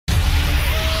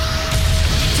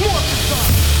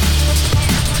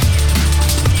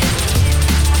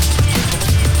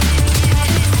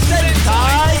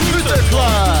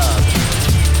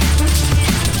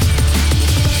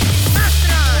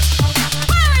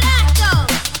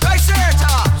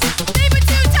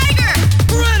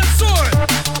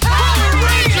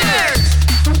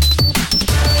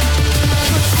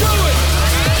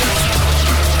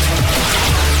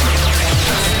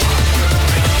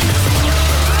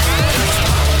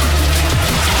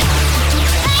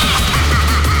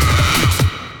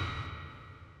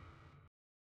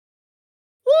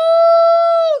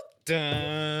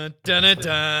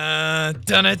Dun-dun-dun,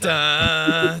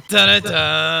 dun-dun-dun,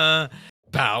 dun-dun-dun.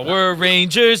 Power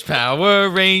Rangers, Power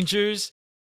Rangers.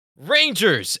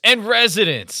 Rangers and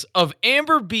residents of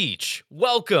Amber Beach,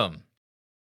 welcome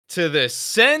to the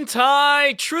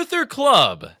Sentai Truther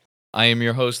Club. I am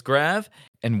your host, Grav,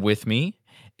 and with me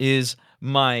is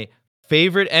my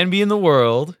favorite NB in the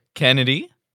world, Kennedy.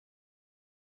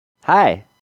 Hi.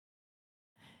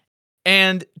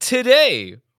 And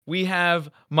today, we have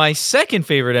my second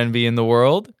favorite NB in the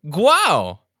world,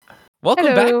 Guau. Welcome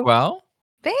back, Hello. Guau.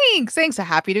 Thanks. So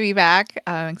happy to be back.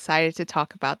 I'm excited to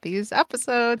talk about these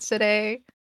episodes today.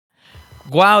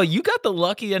 Guau, you got the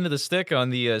lucky end of the stick on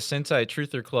the Sentai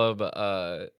Truther Club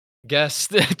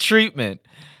guest treatment.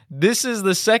 This is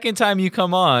the second time you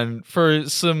come on for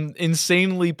some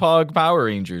insanely pog Power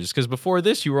Rangers, because before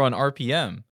this, you were on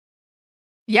RPM.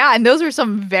 Yeah, and those were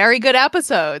some very good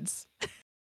episodes.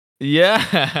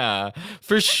 Yeah,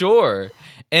 for sure.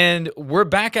 And we're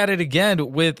back at it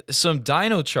again with some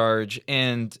Dino Charge.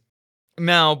 And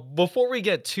now, before we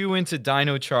get too into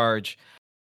Dino Charge,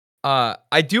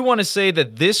 I do want to say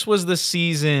that this was the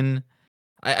season.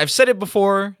 I've said it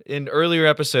before in earlier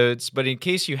episodes, but in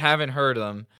case you haven't heard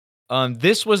them,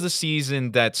 this was the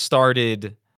season that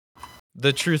started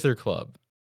the Truther Club.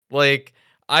 Like,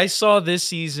 I saw this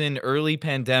season early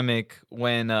pandemic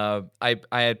when I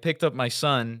had picked up my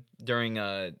son during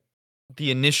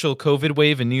the initial COVID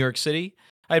wave in New York City.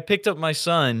 I had picked up my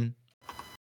son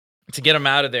to get him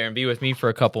out of there and be with me for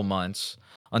a couple months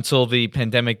until the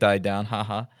pandemic died down.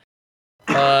 Haha.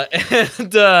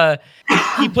 And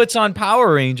he puts on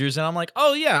Power Rangers, and I'm like,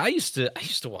 oh yeah, I used to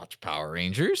watch Power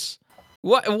Rangers.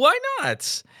 Why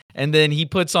not? And then he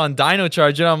puts on Dino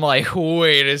Charge, and I'm like,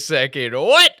 wait a second,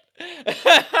 what?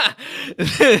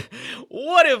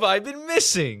 What have I been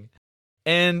missing?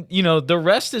 And you know, the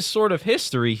rest is sort of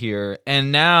history here.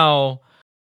 And now,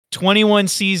 21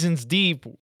 seasons deep,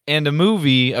 and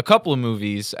a couple of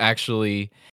movies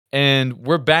actually, and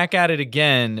we're back at it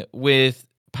again with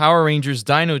Power Rangers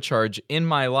Dino Charge in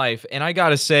my life. And I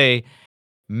gotta say,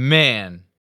 man,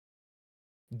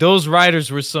 those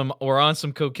writers were on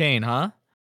some cocaine, huh?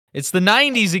 It's the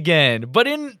 90s again, but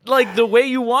in like the way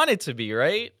you want it to be,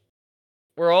 right?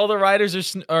 Where all the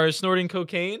writers are snorting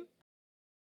cocaine,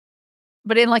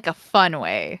 But in like a fun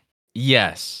way.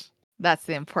 yes. That's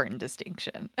the important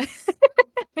distinction.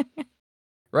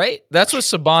 Right? That's what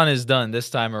Saban has done this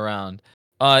time around.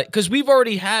 Because we've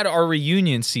already had our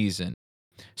reunion season.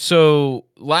 So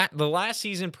the last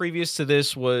season previous to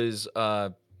this was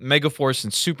Megaforce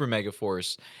and Super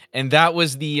Megaforce. And that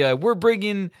was the, we're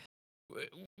going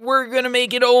to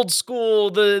make it old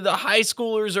school. The high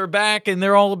schoolers are back and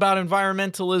they're all about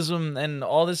environmentalism and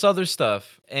all this other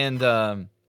stuff. And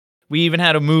we even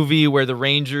had a movie where the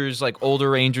Rangers, like older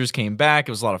Rangers, came back.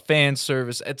 It was a lot of fan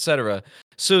service, etc.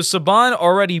 So Saban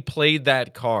already played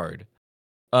that card.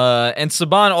 And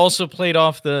Saban also played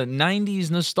off the 90s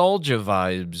nostalgia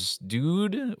vibes,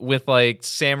 dude, with like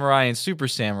Samurai and Super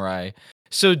Samurai.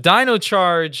 So Dino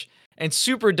Charge and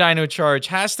Super Dino Charge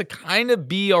has to kind of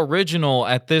be original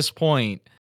at this point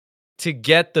to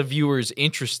get the viewers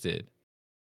interested.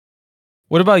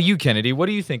 What about you, Kennedy? What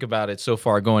do you think about it so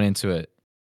far going into it?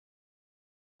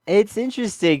 It's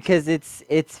interesting because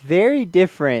it's very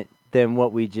different than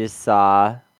what we just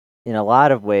saw in a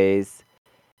lot of ways.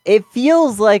 It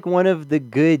feels like one of the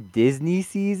good Disney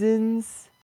seasons.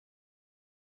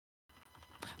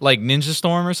 Like Ninja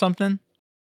Storm or something?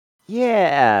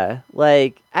 Yeah,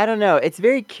 like I don't know. It's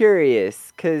very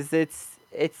curious because it's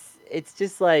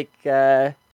just like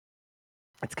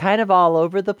it's kind of all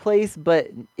over the place, but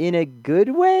in a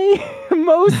good way,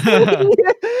 mostly.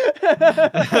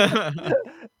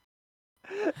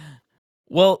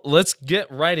 Well, let's get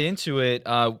right into it.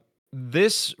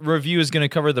 This review is going to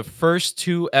cover the first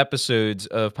 2 episodes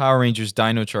of Power Rangers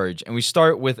Dino Charge, and we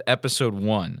start with episode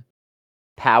 1.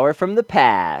 Power from the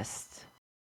past.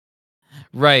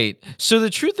 Right. So the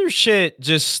Truther shit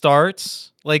just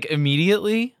starts like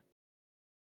immediately.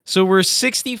 So we're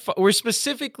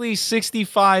specifically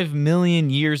 65 million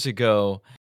years ago.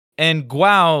 And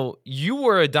Guau, you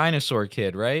were a dinosaur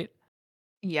kid, right?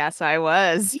 Yes, I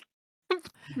was.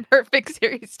 Perfect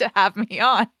series to have me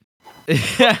on.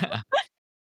 Yeah.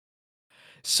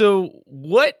 So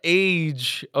what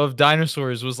age of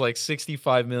dinosaurs was like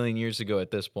 65 million years ago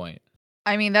at this point?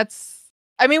 I mean,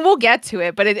 we'll get to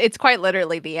it, but it's quite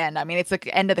literally the end. I mean, it's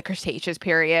the end of the Cretaceous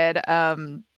period.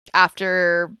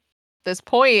 After this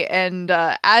point, and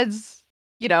as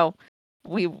you know,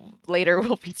 we later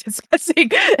will be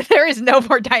discussing, there is no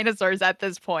more dinosaurs at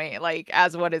this point, like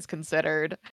as what is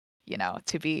considered,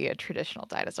 to be a traditional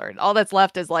dinosaur. And all that's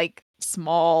left is like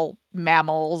small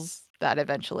mammals that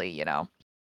eventually,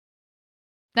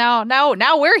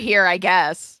 Now we're here, I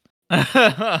guess.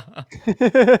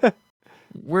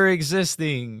 We're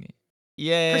existing.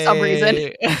 Yay. For some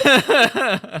reason.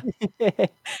 So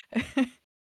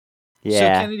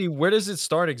Yeah. Kennedy, where does it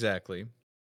start exactly?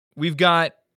 We've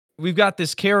got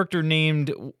this character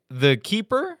named the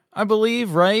Keeper, I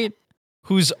believe, right?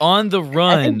 Who's on the I think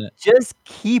run. just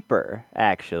Keeper,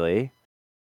 actually.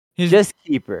 Just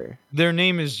Keeper. Their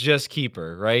name is just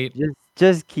Keeper, right?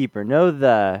 Just Keeper. No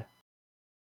the.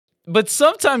 But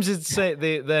sometimes it's say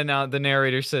the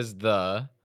narrator says the.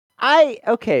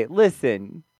 Okay,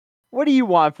 listen. What do you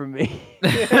want from me?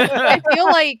 I feel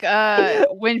like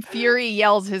when Fury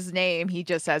yells his name, he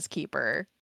just says Keeper.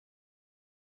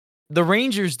 The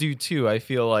Rangers do too, I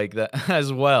feel like that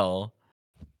as well.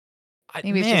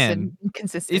 Maybe it's just an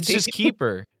inconsistency. It's just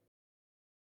Keeper.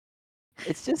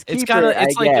 It's just It's Keeper,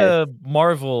 it's I like guess. a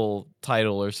Marvel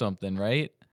title or something,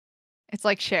 right? It's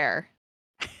like Cher.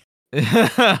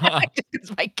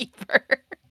 It's my Keeper.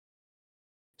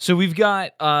 So we've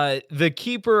got the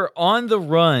Keeper on the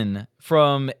run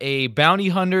from a bounty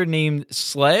hunter named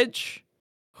Sledge,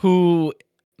 who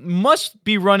must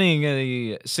be running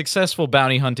a successful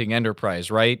bounty hunting enterprise,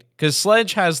 right? Because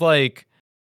Sledge has like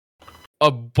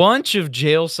a bunch of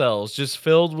jail cells just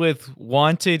filled with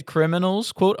wanted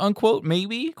criminals, quote unquote,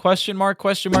 maybe? Question mark,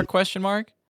 question mark, question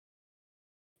mark.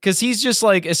 Because he's just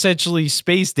like essentially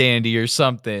space dandy or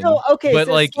something. No, okay, but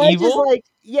so like Sledge evil? is like,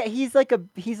 yeah, he's like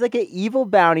an evil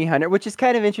bounty hunter, which is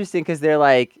kind of interesting because they're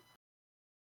like,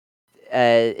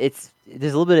 there's a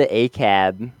little bit of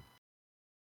ACAB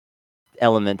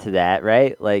element to that,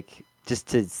 right? Like, just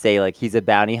to say, like, he's a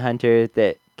bounty hunter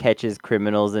that catches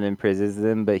criminals and imprisons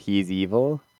them, but he's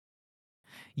evil.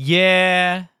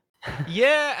 Yeah.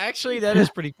 Yeah, actually, that is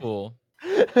pretty cool.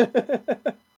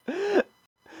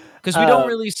 Because we don't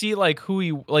really see like who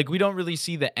he like. We don't really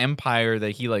see the empire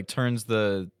that he like turns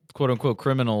the quote unquote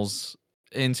criminals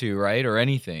into, right, or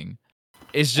anything.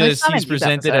 It's At least just not in he's these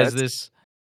presented as episodes. this.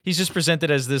 He's just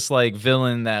presented as this like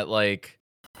villain that like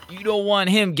you don't want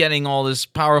him getting all this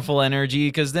powerful energy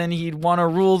because then he'd want to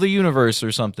rule the universe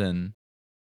or something.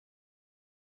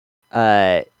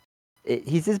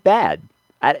 He's just bad.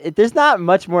 There's not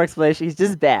much more explanation. He's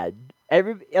just bad.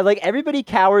 Everybody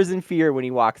cowers in fear when he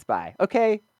walks by.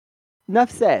 Okay, enough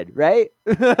said, right?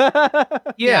 Yeah,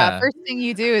 Yeah. first thing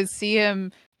you do is see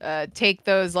him take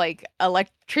those like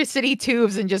electricity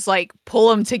tubes and just like pull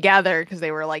them together because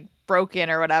they were like broken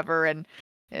or whatever. And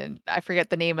I forget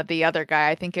the name of the other guy.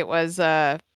 I think it was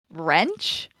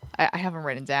Wrench. I have him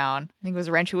written down. I think it was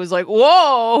Wrench who was like,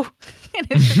 "Whoa!" And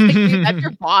it's just like, dude, that's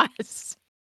your boss.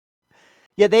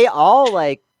 Yeah, they all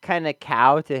like kind of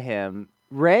cow to him.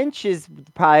 Wrench is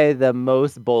probably the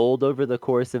most bold over the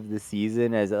course of the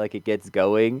season as like it gets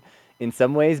going in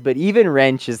some ways, but even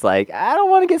Wrench is like, I don't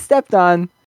want to get stepped on.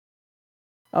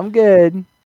 I'm good.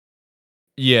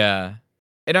 Yeah.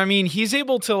 And I mean, he's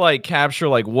able to like capture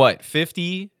like what,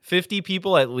 50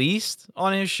 people at least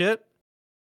on his ship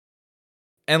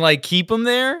and like keep them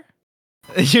there.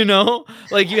 You know?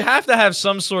 Like you have to have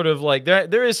some sort of like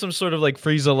there is some sort of like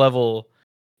Frieza level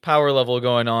power level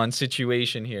going on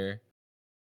situation here.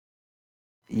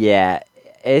 Yeah,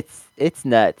 it's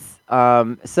nuts.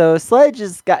 So Sledge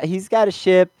he's got a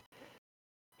ship.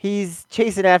 He's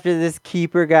chasing after this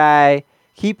Keeper guy.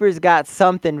 Keeper's got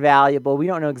something valuable. We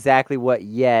don't know exactly what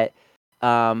yet.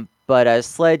 But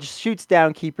Sledge shoots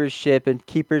down Keeper's ship, and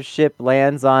Keeper's ship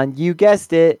lands on, you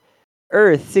guessed it,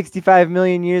 Earth 65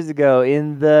 million years ago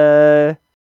in the...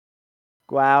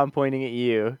 Wow, I'm pointing at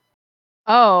you.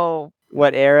 Oh,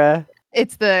 What era?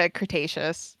 it's the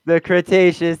Cretaceous. The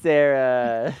Cretaceous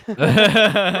era.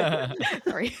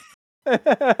 Sorry.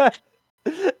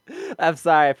 I'm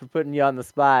sorry for putting you on the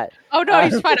spot. Oh no,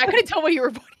 it's fine. I couldn't tell what you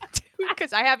were pointing to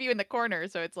because I have you in the corner,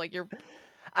 so it's like you're.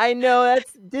 I know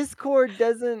that's Discord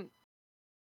doesn't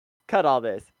cut all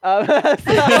this.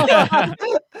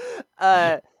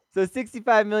 So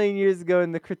 65 million years ago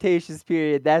in the Cretaceous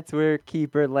period, that's where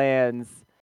Keeper lands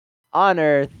on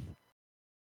Earth.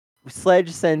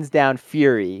 Sledge sends down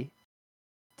Fury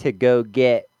to go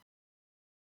get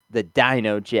the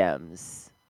Dino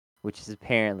gems, which is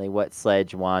apparently what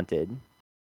Sledge wanted.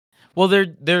 Well, they're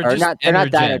Or just not, they're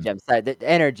not Dino energems. gems. Sorry, they're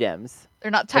Energems.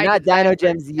 They're not They're tied. not to Dino them,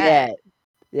 gems yet.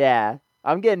 Yeah,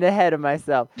 I'm getting ahead of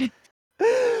myself.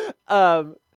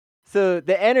 So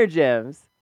the Energems,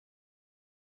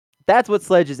 that's what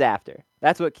Sledge is after.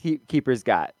 That's what Keeper's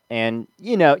got. And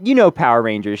you know Power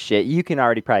Rangers shit. You can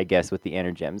already probably guess what the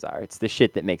Energems are. It's the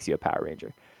shit that makes you a Power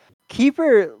Ranger.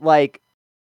 Keeper, like,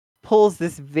 pulls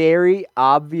this very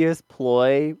obvious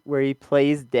ploy where he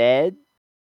plays dead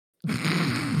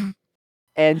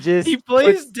and just He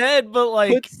plays dead, but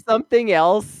like puts something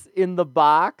else in the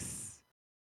box.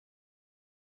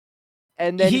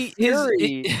 And then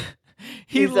Fury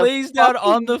he is a lays down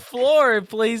on fucking the floor and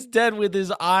plays dead with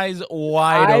his eyes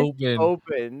wide eyes open.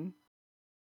 open.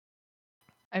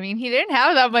 I mean, he didn't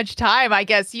have that much time. I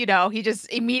guess, you know, he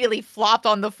just immediately flopped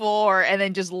on the floor and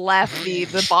then just left the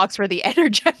box where the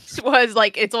Energems was.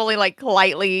 Like, it's only like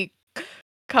lightly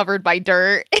covered by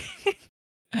dirt.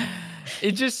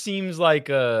 It just seems like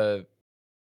it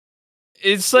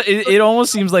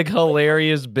almost seems like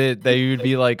hilarious bit that you would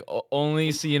be like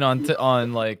only seeing on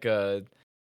like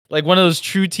one of those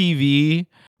True TV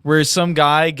where some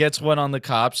guy gets one on the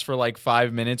cops for like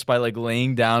 5 minutes by like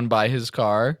laying down by his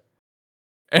car.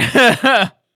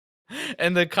 And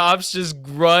the cops just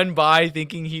run by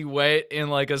thinking he went in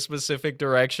like a specific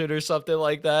direction or something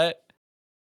like that.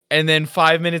 And then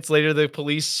 5 minutes later, the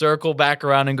police circle back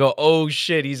around and go, "Oh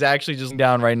shit, he's actually just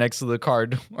down right next to the car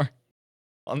door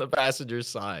on the passenger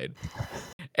side."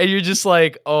 And you're just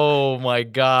like, "Oh my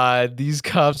god, these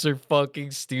cops are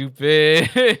fucking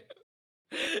stupid."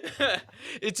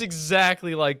 It's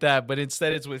exactly like that, but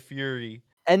instead it's with Fury.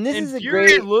 And this And is a Fury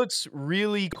great looks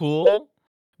really cool,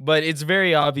 but it's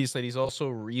very obvious that he's also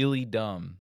really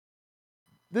dumb.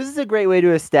 this is a great way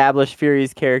to establish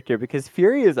Fury's character because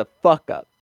Fury is a fuck up.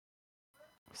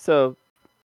 So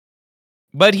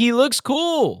But he looks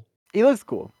cool. he looks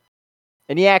cool.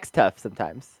 And he acts tough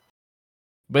sometimes.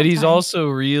 But he's Sometimes. also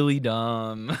really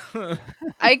dumb.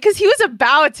 Because he was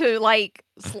about to like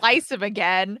slice him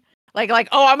again. Like,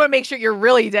 oh, I'm gonna make sure you're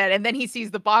really dead. And then he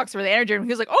sees the box for the energy, and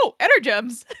he's like, oh,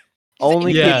 Energems.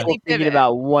 Only Yeah. capable of thinking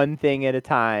about one thing at a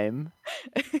time.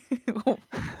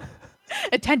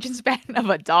 Attention span of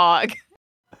a dog.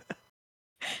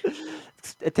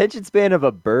 Attention span of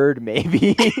a bird,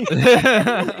 maybe.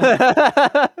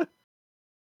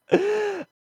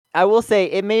 I will say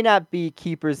it may not be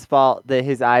Keeper's fault that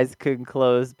his eyes couldn't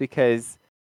close because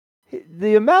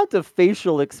the amount of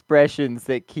facial expressions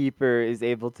that Keeper is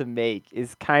able to make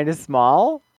is kind of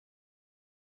small.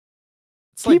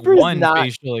 It's like Keeper's one not-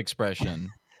 facial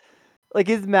expression. Like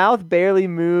his mouth barely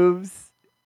moves.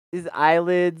 His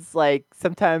eyelids, like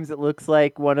sometimes it looks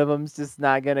like one of them's just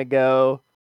not gonna go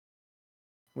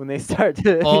when they start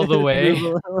to All the way.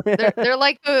 move a little. They're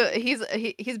like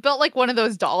he's built like one of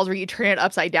those dolls where you turn it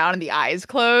upside down and the eyes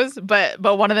close, but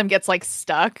one of them gets like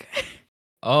stuck.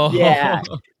 Oh. Yeah.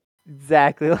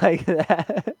 Exactly like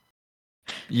that.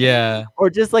 Yeah. Or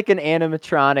just like an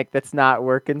animatronic that's not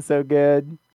working so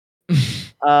good.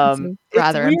 It's It's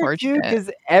rather weird too unfortunate.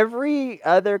 because every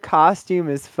other costume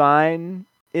is fine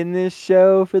in this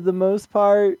show for the most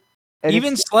part. And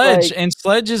Even it's just Sledge, like and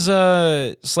Sledge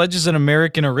is an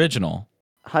American original.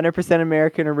 100%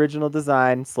 American original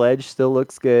design. Sledge still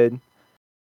looks good.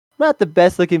 Not the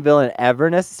best looking villain ever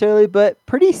necessarily, but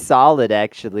pretty solid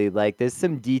actually. Like there's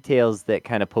some details that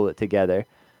kind of pull it together.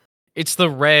 It's the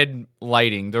red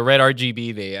lighting, the red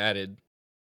RGB they added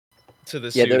to the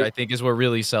Yeah, suit, I think is what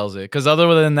really sells it. Because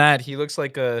other than that, he looks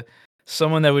like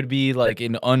someone that would be like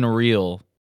in Unreal,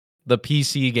 the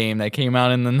PC game that came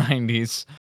out in the 90s.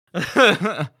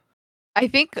 I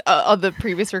think on the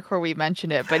previous record we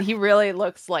mentioned it, but he really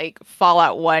looks like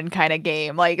Fallout 1 kind of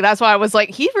game. Like that's why I was like,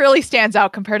 he really stands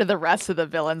out compared to the rest of the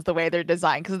villains, the way they're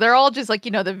designed, because they're all just like,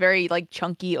 you know, the very like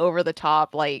chunky, over the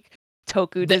top, like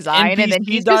Toku design, NPC and then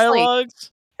he's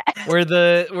dialogues where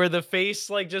the face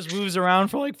like just moves around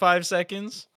for like 5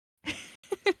 seconds.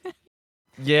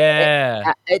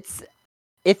 Yeah.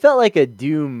 It felt like a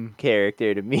Doom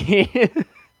character to me.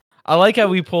 I like how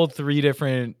we pulled 3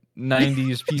 different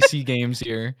 90s PC games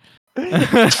here.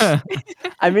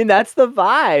 I mean, that's the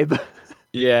vibe.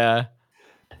 Yeah.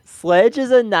 Sledge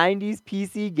is a 90s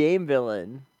PC game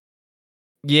villain.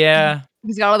 Yeah.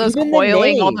 he's got all those Even the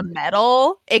coiling, all the name.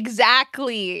 metal.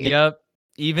 Exactly. Yep.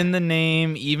 Even the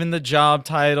name, even the job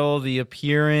title, the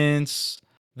appearance,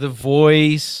 the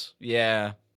voice.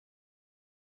 Yeah.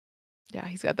 Yeah,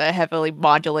 he's got that heavily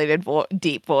modulated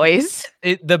deep voice.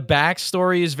 The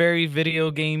backstory is very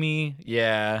video gamey.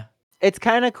 Yeah. It's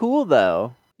kind of cool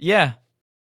though, Yeah.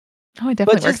 Oh, it definitely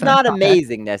but works just in a not combat.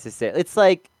 amazing necessarily. It's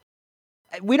like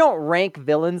we don't rank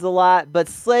villains a lot, but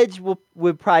Sledge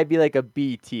would probably be like a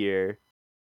B tier.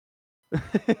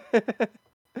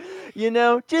 You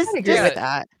know, just I agree Yeah. with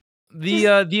that.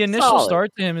 The initial solid.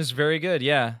 start to him is very good.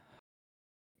 Yeah.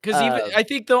 Because Um, I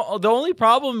think the only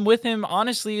problem with him,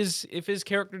 honestly, is if his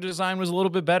character design was a little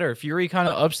bit better. Fury kind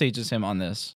of upstages him on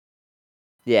this.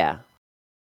 Yeah.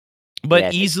 but Yeah,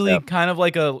 I think easily so. kind of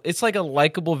like it's like a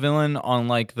likable villain on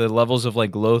like the levels of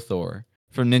like Lothor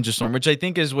from Ninja Storm, which I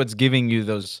think is what's giving you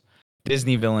those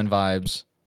Disney villain vibes.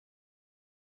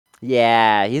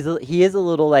 Yeah, he is a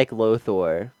little like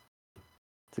Lothor.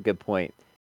 That's a good point.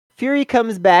 Fury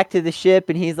comes back to the ship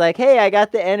and he's like, "Hey, I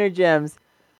got the Energems."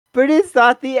 But it's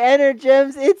not the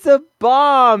Energems, it's a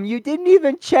bomb. You didn't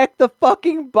even check the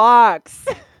fucking box.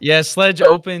 Yeah, Sledge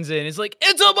opens it and it's like,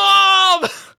 it's a bomb!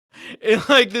 In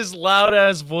like this loud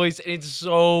ass voice, and it's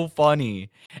so funny.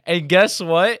 And guess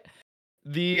what?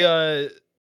 The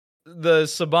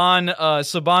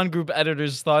Saban group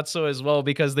editors thought so as well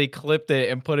because they clipped it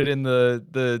and put it in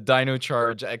the Dino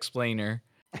Charge explainer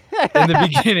in the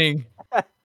beginning.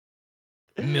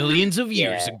 Millions of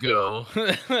years Yeah. ago.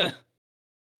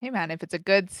 Hey man, if it's a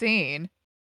good scene,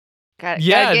 gotta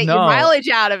Yeah, get your no. mileage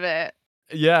out of it.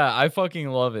 Yeah, I fucking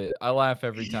love it. I laugh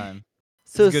every time.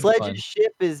 It's So good Sledge's fun.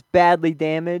 ship is badly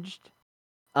damaged,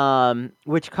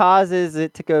 which causes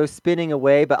it to go spinning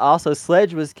away, but also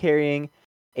Sledge was carrying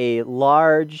a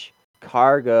large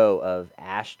cargo of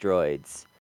asteroids.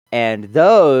 And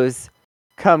those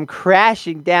come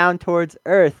crashing down towards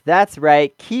Earth. That's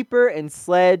right. Keeper and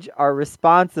Sledge are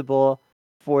responsible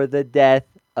for the death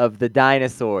of the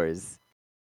dinosaurs.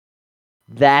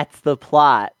 That's the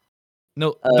plot.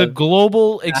 No, the Of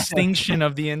global extinction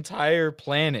of the entire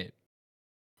planet.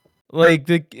 Like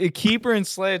the Keeper and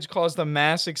Sledge caused a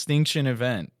mass extinction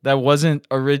event that wasn't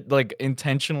like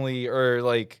intentionally or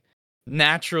like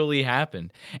naturally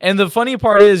happened. And the funny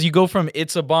part is you go from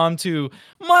it's a bomb to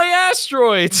my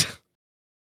asteroids.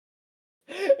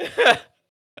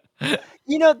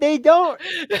 They don't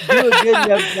do a good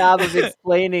enough job of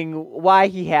explaining why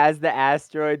he has the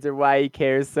asteroids or why he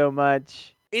cares so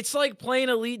much. It's like playing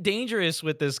Elite Dangerous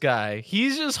with this guy.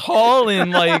 He's just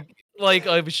hauling like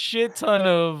a shit ton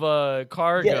of Yeah,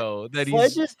 cargo that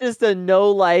Sledge he's is just a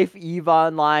no-life EVE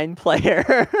Online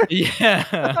player.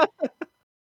 yeah.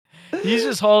 He's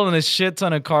just hauling a shit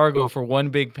ton of cargo for one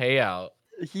big payout.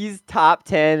 He's top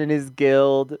 10 in his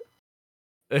guild.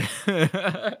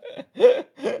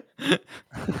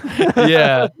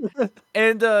 Yeah.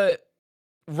 And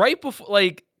right before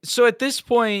like so at this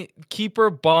point Keeper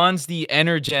bonds the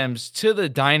Energems to the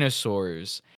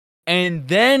dinosaurs. And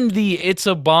then the it's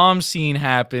a bomb scene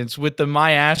happens with the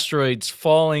my asteroids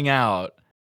falling out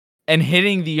and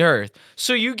hitting the earth.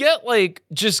 So you get like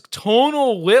just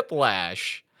tonal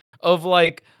whiplash of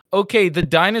like, okay, the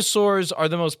dinosaurs are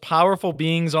the most powerful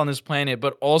beings on this planet,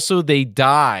 but also they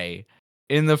die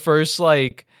in the first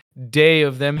like day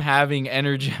of them having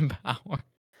energy and power.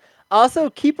 Also,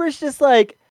 Keeper's just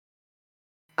like,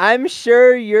 I'm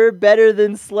sure you're better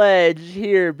than Sledge.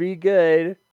 Here, be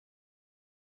good.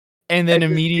 And then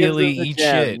And just gives immediately him the eat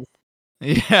shit. gems.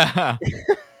 Yeah.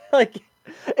 Like,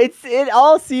 it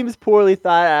all seems poorly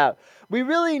thought out. We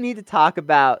really need to talk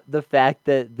about the fact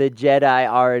that the Jedi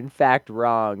are in fact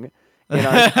wrong in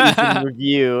our season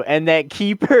review, and that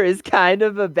Keeper is kind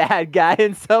of a bad guy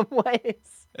in some ways.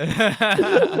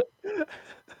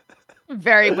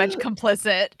 Very much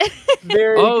complicit.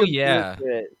 Very Oh yeah.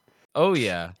 complicit. Oh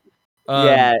yeah.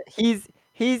 Yeah,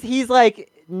 he's like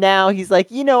now he's like,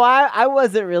 I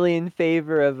wasn't really in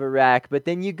favor of Iraq, but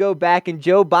then you go back and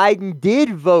Joe Biden did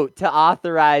vote to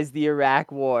authorize the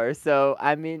Iraq war. So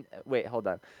I mean, wait, hold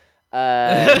on.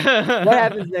 What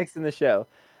happens next in the show?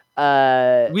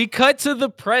 We cut to the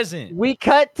present. We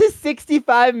cut to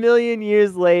 65 million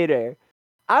years later.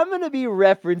 I'm gonna be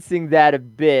referencing that a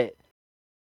bit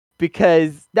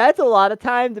because that's a lot of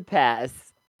time to pass,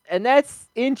 and that's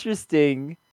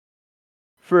interesting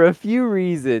for a few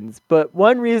reasons, but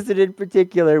one reason in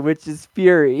particular, which is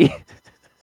Fury.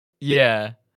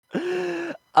 Yeah.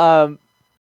 um,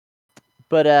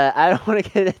 but I don't want to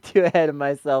get too ahead of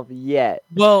myself yet.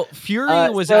 Well, Fury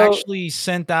was So actually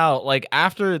sent out like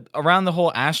after around the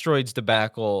whole asteroids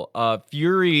debacle.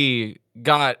 Fury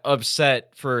got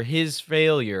upset for his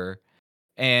failure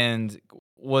and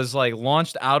was like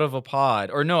launched out of a pod.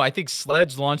 Or no, I think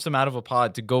Sledge launched him out of a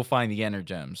pod to go find the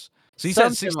Energems. So he's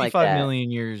had something like 65 that. million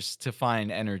years to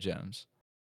find Energems.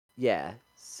 Yeah.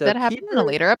 So That happened in a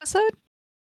later episode?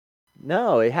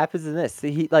 No, it happens in this.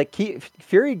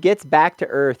 Fury gets back to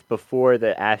Earth before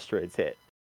the asteroids hit.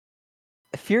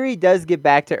 Fury does get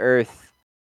back to Earth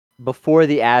before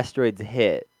the asteroids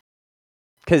hit.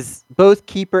 Because both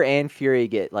Keeper and Fury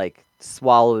get like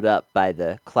swallowed up by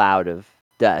the cloud of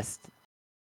dust.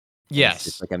 It's Yes.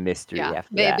 just like a mystery Yeah,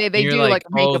 after they that. they You're do like,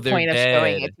 like make "Oh, a they're point of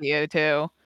showing dead." it to you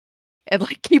too, and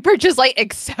like Keeper just like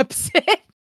accepts it.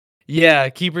 Yeah,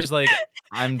 Keeper's like,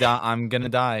 I'm gonna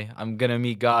die. I'm gonna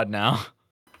meet God now.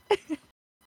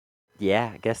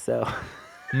 Yeah, I guess so.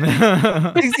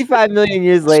 65 million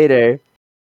years later,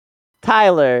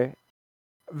 Tyler,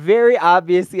 very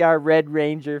obviously our Red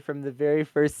Ranger from the very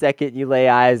first second you lay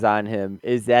eyes on him,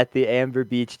 is at the Amber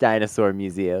Beach Dinosaur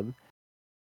Museum.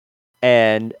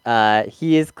 And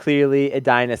he is clearly a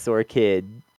dinosaur kid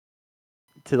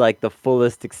to like the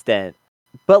fullest extent.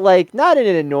 But like not in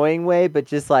an annoying way, but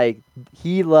just like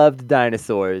he loved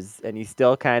dinosaurs and he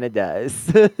still kind of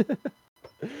does.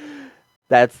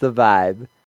 That's the vibe.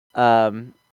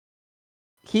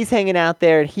 He's hanging out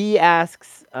there and he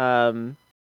asks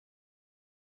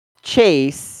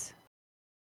Chase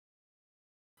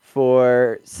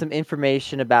for some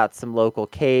information about some local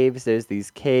caves. There's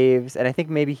these caves, and I think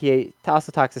maybe he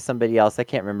also talks to somebody else. I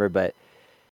can't remember, but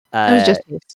It was just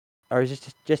or is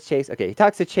it just Chase? Okay, he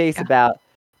talks to Chase about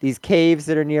these caves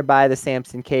that are nearby, the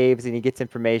Samson Caves, and he gets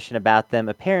information about them.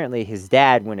 Apparently, his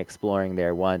dad went exploring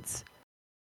there once.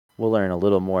 We'll learn a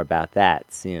little more about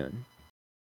that soon.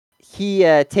 He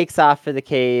takes off for the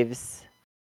caves.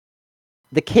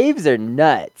 The caves are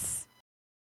nuts.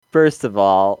 First of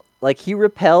all, like he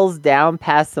rappels down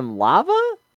past some lava?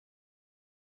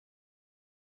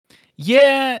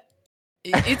 Yeah,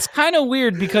 it's kind of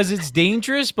weird because it's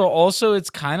dangerous, but also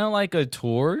it's kind of like a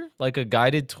tour, like a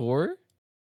guided tour.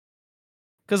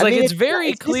 Because like it's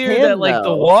very clear that like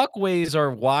the walkways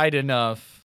are wide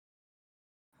enough.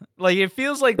 Like it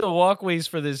feels like the walkways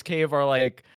for this cave are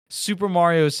like Super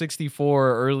Mario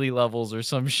 64 early levels or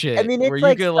some shit. I mean, where it's you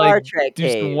like could Star like Trek do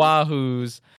some caves.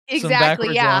 wahoos, some exactly,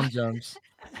 backwards yeah. long jumps.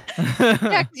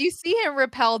 Yeah, 'cause you see him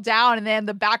rappel down, and then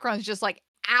the background's just like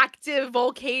active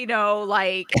volcano,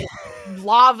 like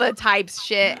lava type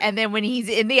shit. And then when he's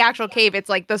in the actual cave, it's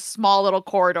like the small little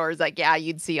corridors, like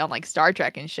you'd see on like Star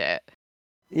Trek and shit.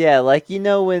 Yeah, like you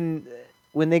know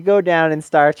when they go down in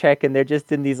Star Trek and they're just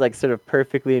in these like sort of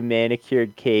perfectly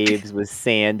manicured caves with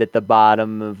sand at the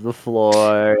bottom of the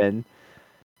floor and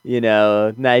you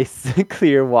know, nice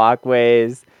clear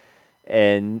walkways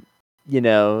and you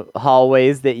know,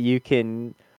 hallways that you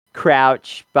can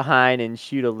crouch behind and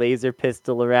shoot a laser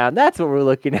pistol around. That's what we're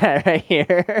looking at right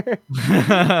here.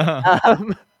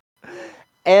 um,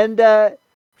 and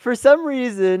for some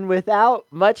reason, without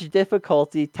much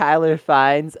difficulty, Tyler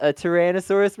finds a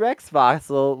Tyrannosaurus Rex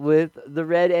fossil with the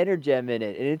red energem in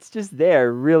it, and it's just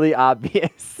there, really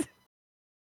obvious.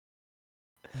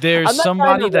 There's I'm not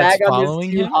somebody trying to that's rag on this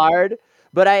following too him. hard,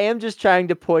 but I am just trying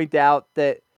to point out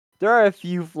that there are a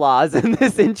few flaws in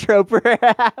this intro,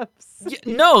 perhaps. Yeah,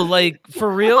 no, like for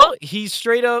real, he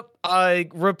straight up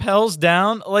rappels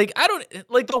down. Like I don't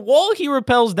like the wall he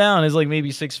rappels down is like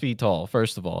maybe 6 feet tall.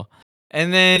 First of all,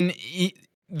 and then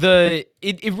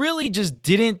it really just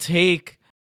didn't take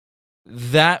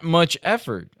that much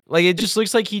effort. Like it just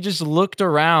looks like he just looked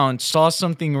around, saw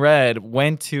something red,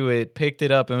 went to it, picked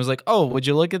it up, and was like, "Oh, would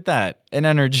you look at that? An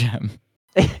energem."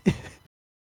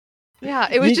 Yeah,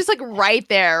 it was just like right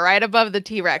there, right above the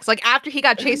T-Rex. Like after he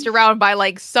got chased around by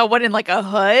like someone in like a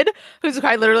hood who's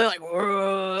quite literally like,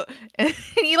 "Whoa," and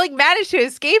he like managed to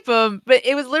escape him, but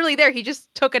it was literally there. He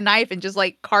just took a knife and just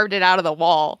like carved it out of the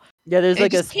wall. Yeah, there's And it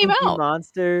like a just came spooky out.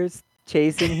 monster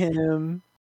chasing him.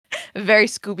 Very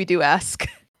Scooby-Doo-esque.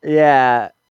 Yeah.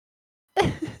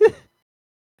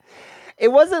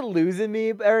 It wasn't losing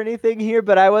me or anything here,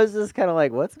 but I was just kind of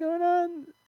like, what's going on?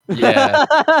 Yeah.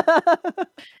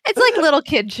 It's like little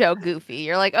kid show Goofy.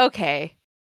 You're like, okay,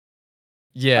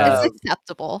 Yeah. it's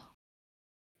acceptable.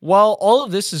 While all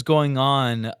of this is going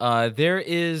on, there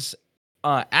is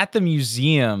at the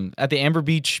museum, at the Amber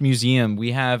Beach Museum,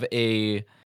 we have a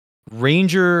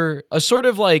ranger, a sort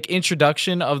of like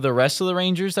introduction of the rest of the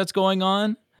rangers that's going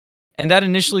on. And that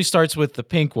initially starts with the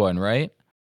pink one, right?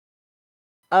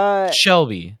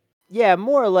 Shelby. Yeah,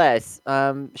 more or less.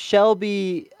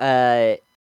 Shelby, I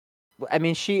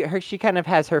mean, she kind of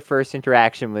has her first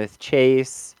interaction with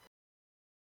Chase.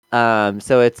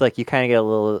 So it's like you kind of get a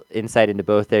little insight into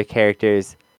both their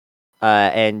characters.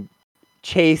 And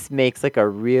Chase makes like a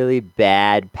really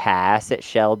bad pass at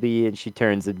Shelby, and she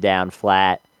turns him down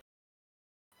flat.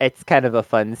 It's kind of a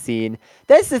fun scene.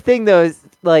 That's the thing, though, is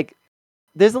like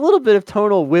there's a little bit of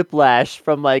tonal whiplash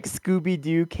from like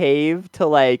Scooby-Doo Cave to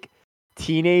like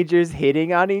teenagers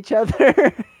hitting on each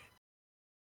other.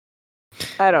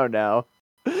 I don't know.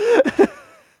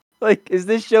 Like, is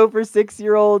this show for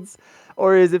 6-year-olds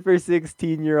or is it for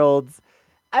 16-year-olds?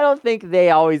 I don't think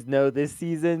they always know this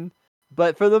season,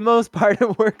 but for the most part,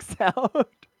 it works out.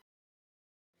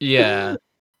 Yeah.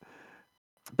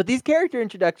 But these character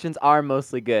introductions are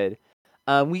mostly good.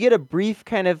 We get a brief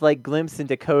kind of like glimpse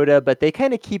into Coda, but they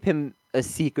kind of keep him a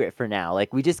secret for now.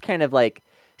 Like we just kind of like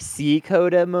see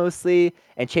Coda mostly,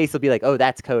 and Chase will be like, "Oh,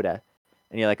 that's Coda,"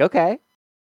 and you're like, "Okay."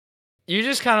 You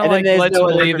just kind of And then like there's led to no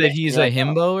other believe that information. he's You're a like, oh.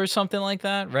 himbo or something like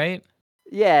that, right?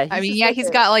 Yeah, I he's mean, just yeah, like he's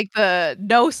got like the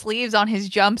no sleeves on his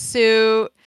jumpsuit.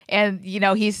 And,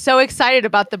 he's so excited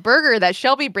about the burger that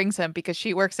Shelby brings him because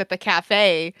she works at the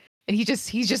cafe. And he's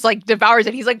just like devours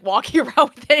it. He's like walking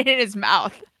around with it in his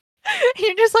mouth.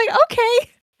 You're just like,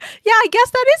 okay. Yeah, I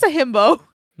guess that is a himbo.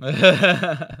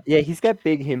 Yeah, he's got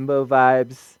big himbo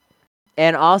vibes.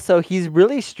 And also, he's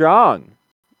really strong.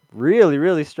 Really,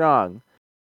 really strong.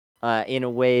 In a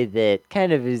way that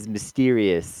kind of is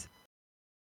mysterious.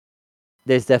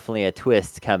 There's definitely a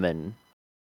twist coming.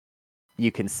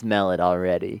 You can smell it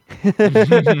already.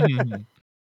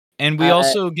 And we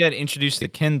also get introduced to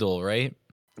Kendall, right?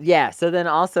 Yeah, so then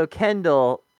also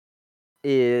Kendall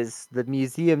is the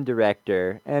museum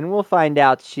director, and we'll find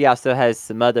out she also has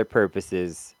some other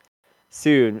purposes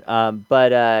soon.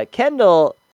 But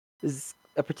Kendall is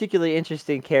a particularly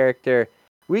interesting character.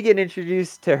 We get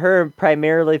introduced to her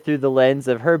primarily through the lens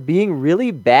of her being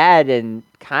really bad and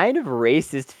kind of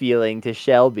racist feeling to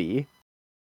Shelby.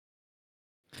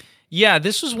 Yeah,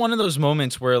 this was one of those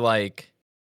moments where like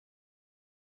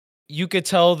you could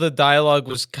tell the dialogue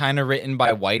was kind of written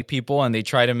by white people and they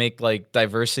try to make like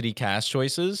diversity cast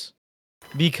choices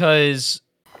because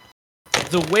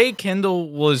the way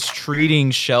Kendall was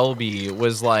treating Shelby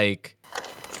was like,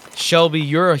 Shelby,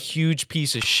 you're a huge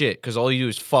piece of shit because all you do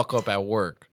is fuck up at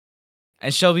work.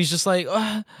 And Shelby's just like,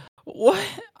 what?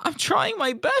 I'm trying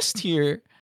my best here.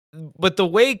 But the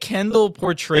way Kendall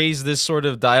portrays this sort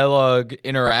of dialogue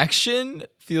interaction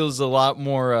feels a lot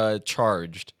more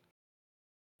charged.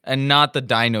 And not the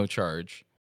Dino charge.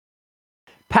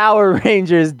 Power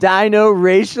Rangers Dino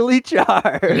racially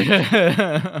charged.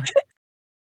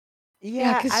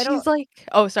 Yeah, because I she's don't. like,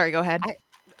 oh, sorry, go ahead.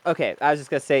 Okay, I was just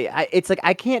gonna say, it's like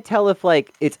I can't tell if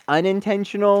like it's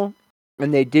unintentional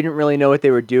and they didn't really know what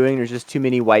they were doing. There's just too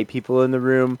many white people in the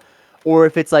room, or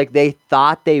if it's like they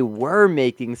thought they were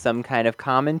making some kind of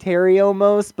commentary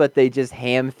almost, but they just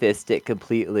ham-fist it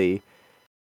completely.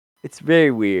 It's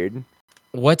very weird.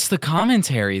 What's the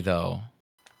commentary though?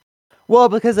 Well,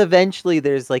 because eventually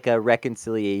there's like a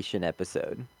reconciliation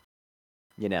episode,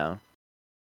 you know.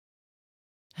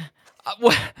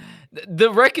 What?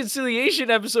 The reconciliation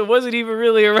episode wasn't even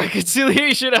really a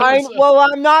reconciliation episode.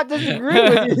 I'm not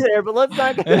disagreeing with you there, but let's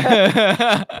not get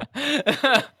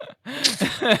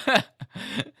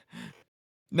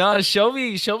No,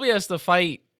 Shelby has to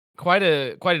fight quite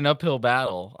an uphill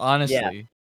battle, honestly.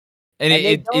 And And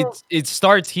they it don't. it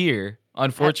starts here,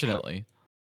 unfortunately.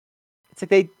 It's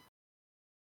like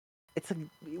it's like,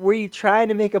 were you trying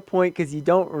to make a point because you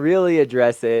don't really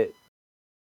address it?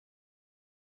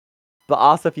 But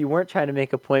also, if you weren't trying to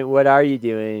make a point, what are you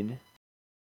doing?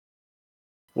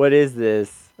 What is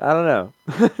this? I don't know.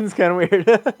 It's kind of weird.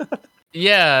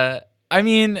 Yeah, I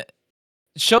mean,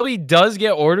 Shelby does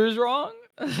get orders wrong.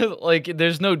 Like,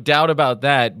 there's no doubt about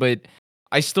that, but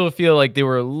I still feel like they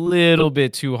were a little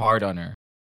bit too hard on her.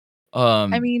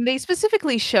 I mean, they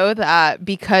specifically show that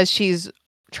because she's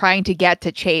trying to get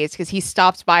to Chase because he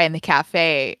stops by in the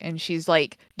cafe and she's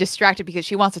like distracted because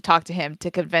she wants to talk to him to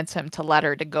convince him to let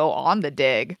her to go on the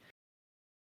dig.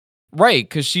 Right,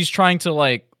 because she's trying to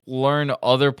like learn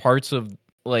other parts of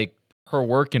like her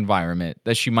work environment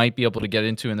that she might be able to get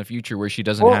into in the future where she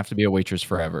doesn't have to be a waitress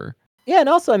forever. Yeah, and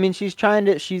also, I mean, she's trying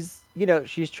to use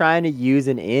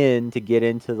an in to get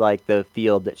into like the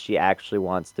field that she actually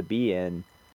wants to be in.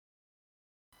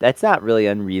 That's not really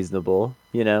unreasonable,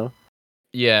 you know?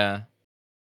 Yeah.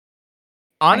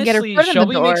 And get her Honestly, foot in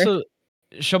the door.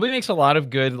 Shelby makes a lot of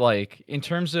good, like, in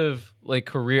terms of like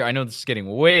career. I know this is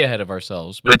getting way ahead of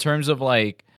ourselves, but in terms of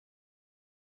like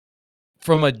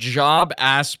from a job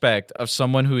aspect of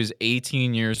someone who is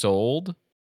 18 years old,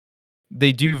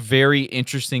 they do very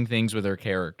interesting things with her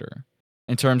character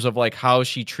in terms of like how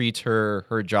she treats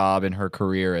her job and her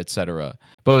career, etc.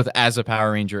 Both as a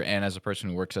Power Ranger and as a person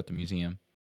who works at the museum.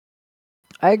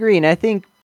 I agree, and I think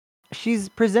she's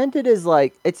presented as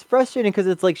like, it's frustrating because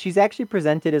it's like she's actually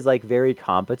presented as like very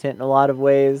competent in a lot of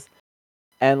ways,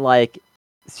 and like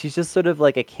she's just sort of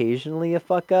like occasionally a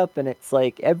fuck up, and it's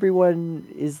like everyone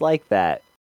is like that.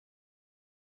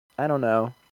 I don't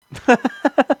know.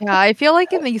 Yeah, I feel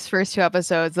like in these first two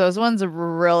episodes, those ones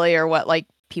really are what like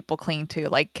people cling to,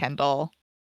 like Kendall.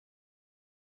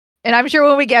 And I'm sure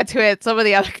when we get to it, some of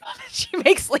the other comments she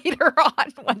makes later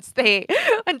on, once they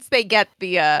get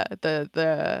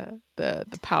the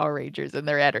Power Rangers and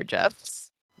their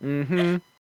energems. Mm-hmm.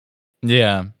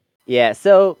 Yeah. Yeah,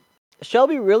 so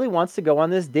Shelby really wants to go on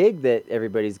this dig that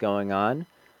everybody's going on.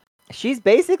 She's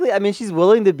basically, I mean, she's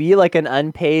willing to be like an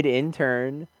unpaid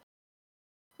intern.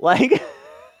 Like,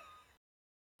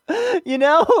 You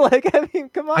know, like, I mean,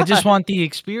 come on. I just want the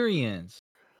experience.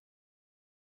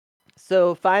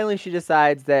 So finally, she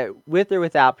decides that with or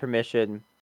without permission,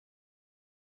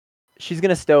 she's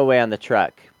gonna stow away on the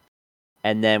truck,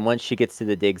 and then once she gets to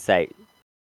the dig site,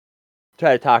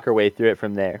 try to talk her way through it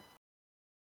from there.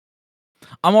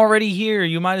 I'm already here.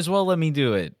 You might as well let me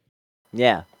do it.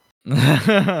 Yeah.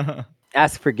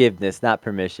 Ask forgiveness, not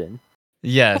permission.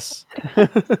 Yes.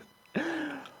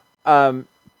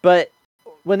 But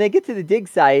when they get to the dig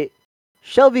site,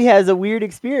 Shelby has a weird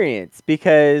experience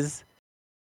because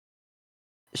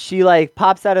she like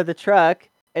pops out of the truck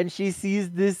and she sees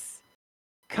this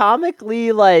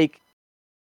comically like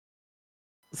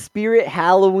spirit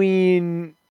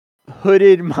Halloween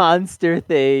hooded monster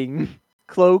thing,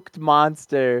 cloaked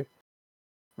monster,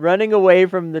 running away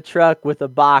from the truck with a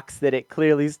box that it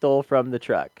clearly stole from the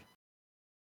truck.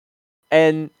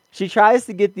 And she tries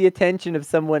to get the attention of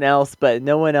someone else, but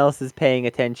no one else is paying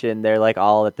attention. They're like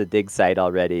all at the dig site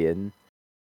already and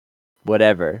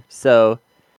whatever. So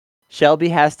Shelby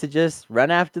has to just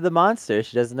run after the monster.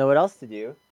 She doesn't know what else to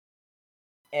do.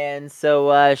 And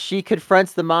so she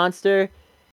confronts the monster,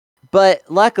 but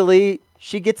luckily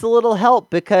she gets a little help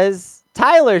because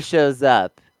Tyler shows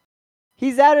up.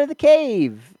 He's out of the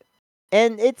cave.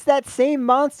 And it's that same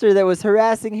monster that was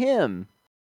harassing him.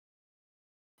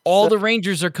 All the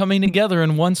Rangers are coming together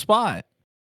in one spot.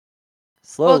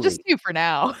 Slowly. Well, just 2 for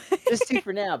now. Just 2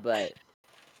 for now, but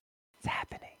it's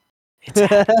happening. It's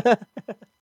happening.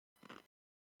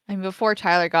 I mean, before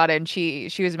Tyler got in,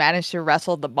 she was managed to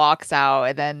wrestle the box out,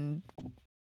 and then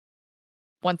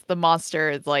once the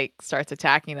monster like starts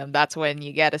attacking them, that's when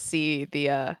you get to see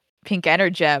the pink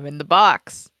energem in the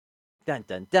box. Dun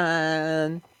dun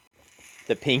dun.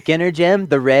 The pink energem,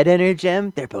 the red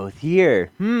energem, they're both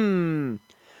here.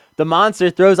 The monster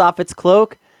throws off its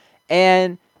cloak,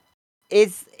 and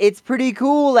it's pretty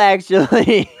cool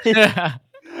actually.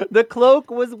 The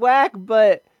cloak was whack,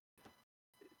 but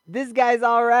this guy's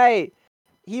all right.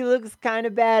 He looks kind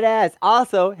of badass.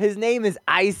 Also, his name is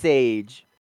Ice Age,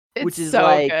 which is so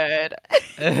like good.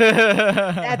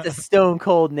 that's a stone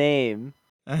cold name.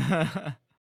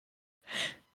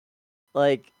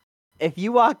 Like, if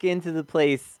you walk into the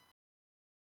place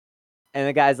and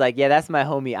the guy's like, "Yeah, that's my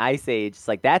homie Ice Age," it's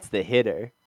like that's the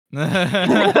hitter.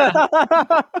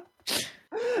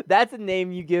 That's a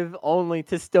name you give only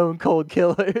to stone cold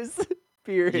killers.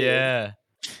 Period. Yeah.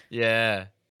 Yeah.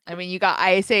 I mean, you got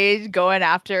Ice Age going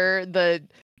after the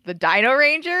Dino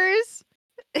Rangers.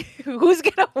 Who's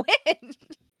gonna win?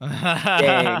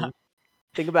 Dang.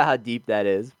 Think about how deep that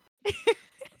is.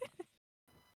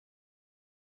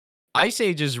 Ice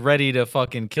Age is ready to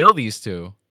fucking kill these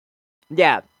two.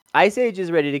 Yeah, Ice Age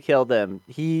is ready to kill them.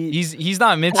 He's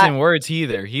not mincing words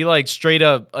either. He like straight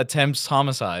up attempts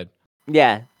homicide.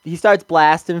 Yeah, he starts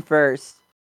blasting first,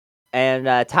 and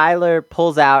Tyler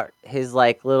pulls out his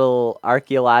like little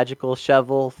archaeological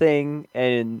shovel thing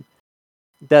and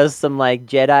does some like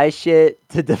Jedi shit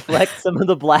to deflect some of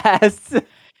the blasts.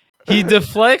 He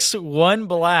deflects one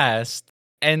blast,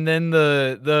 and then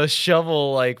the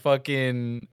shovel like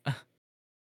fucking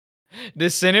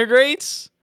disintegrates.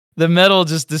 The metal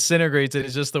just disintegrates, and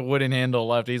it's just the wooden handle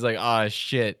left. He's like, ah,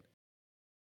 shit.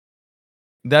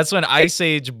 That's when Ice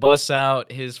Age busts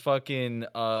out his fucking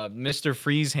Mr.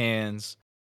 Freeze hands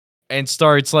and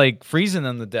starts like freezing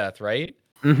them to death, right?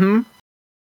 Mm-hmm.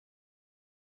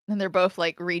 And they're both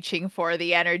like reaching for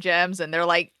the energems, and they're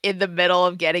like in the middle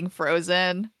of getting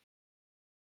frozen.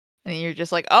 And you're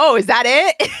just like, oh, is that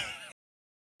it?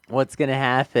 What's gonna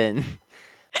happen?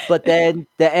 But then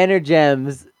the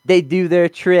energems, they do their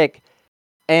trick,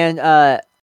 and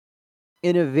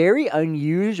in a very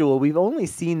unusual, we've only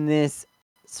seen this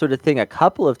sort of thing a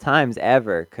couple of times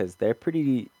ever, because they're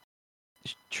pretty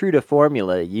true to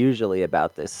formula usually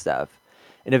about this stuff.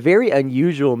 In a very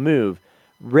unusual move,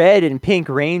 Red and Pink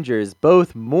Rangers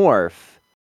both morph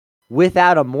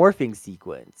without a morphing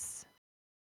sequence.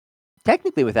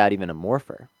 Technically without even a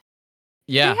morpher.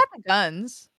 Yeah. They had the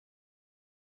guns.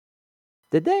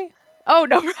 Did they? Oh,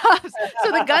 no props.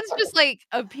 So the guns just like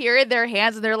appear in their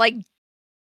hands, and they're like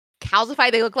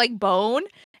calcified. They look like bone.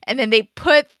 And then they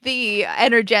put the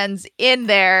energens in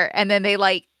there, and then they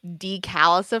like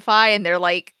decalcify, and they're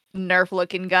like Nerf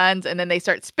looking guns. And then they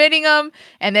start spinning them.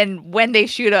 And then when they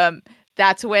shoot them,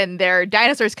 that's when their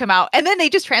dinosaurs come out, and then they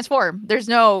just transform. There's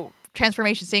no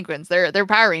transformation sequence. They're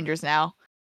Power Rangers now.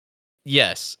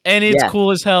 Yes. And it's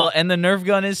cool as hell. And the Nerf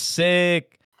gun is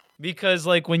sick. Because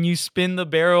like when you spin the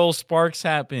barrel, sparks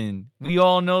happen. We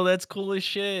all know that's cool as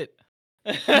shit.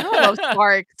 I love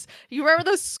sparks. You remember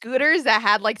those scooters that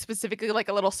had like specifically like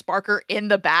a little sparker in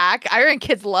the back? Iron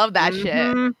kids love that shit.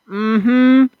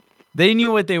 Mm-hmm. They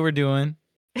knew what they were doing.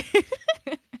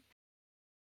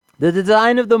 The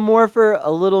design of the Morpher,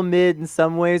 a little mid in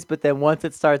some ways, but then once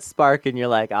it starts sparking, you're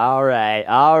like, all right,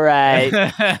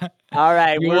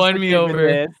 You we're won me forgiving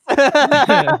over.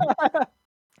 this.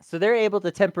 So they're able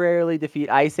to temporarily defeat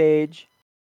Ice Age,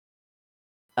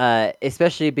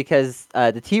 especially because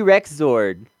the T-Rex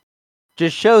Zord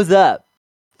just shows up,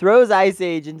 throws Ice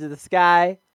Age into the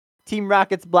sky, Team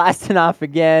Rocket's blasting off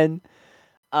again,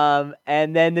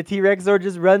 and then the T-Rex Zord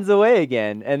just runs away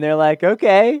again, and they're like,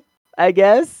 okay, I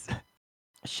guess.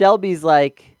 Shelby's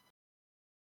like,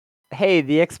 hey,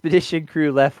 the expedition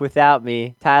crew left without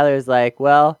me. Tyler's like,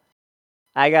 well,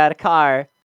 I got a car.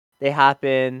 They hop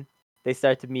in. They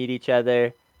start to meet each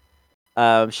other.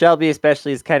 Shelby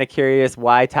especially is kind of curious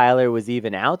why Tyler was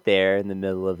even out there in the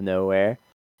middle of nowhere.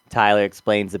 Tyler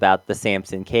explains about the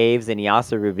Samson Caves, and he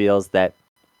also reveals that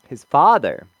his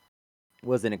father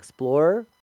was an explorer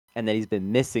and that he's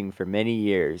been missing for many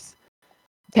years.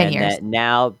 10 years. That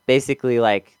now, basically,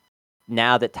 like,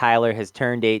 now that Tyler has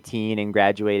turned 18 and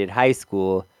graduated high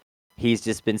school, he's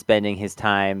just been spending his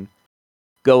time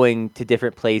going to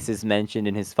different places mentioned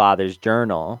in his father's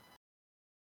journal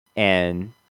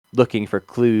and looking for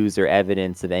clues or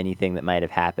evidence of anything that might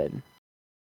have happened.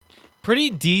 Pretty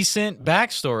decent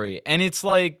backstory. And it's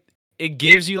like, it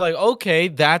gives you like, okay,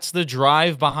 that's the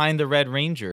drive behind the Red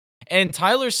Ranger. And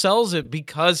Tyler sells it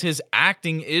because his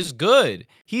acting is good.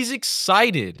 He's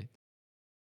excited.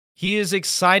 He is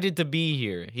excited to be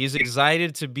here. He's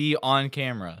excited to be on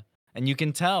camera. And you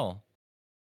can tell.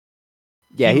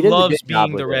 Yeah, he does a loves good job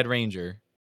being with the it. Red Ranger.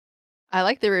 I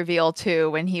like the reveal too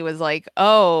when he was like,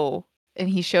 "Oh," and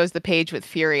he shows the page with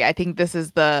Fury. I think this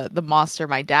is the monster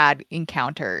my dad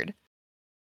encountered.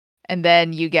 And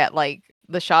then you get like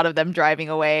the shot of them driving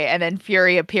away, and then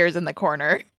Fury appears in the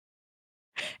corner,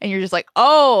 and you're just like,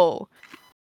 "Oh,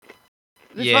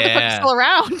 this motherfucker's still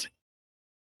around."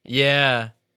 Yeah.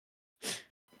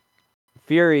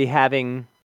 Fury having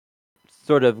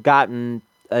sort of gotten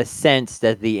a sense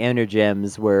that the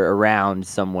Energems were around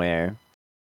somewhere.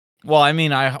 Well, I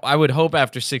mean, I would hope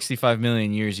after 65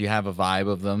 million years you have a vibe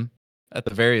of them, at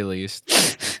the very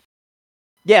least.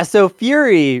 Yeah, so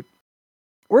Fury,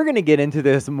 we're going to get into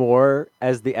this more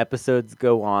as the episodes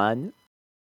go on.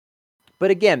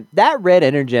 But again, that red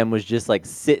Energem was just like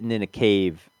sitting in a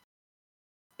cave.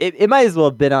 It might as well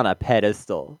have been on a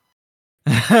pedestal.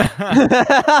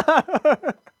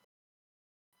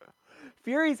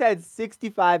 Fury's had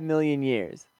 65 million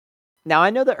years. Now,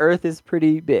 I know the Earth is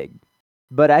pretty big,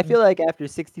 but I feel like after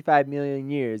 65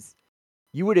 million years,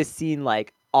 you would have seen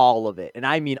like all of it. And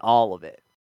I mean all of it.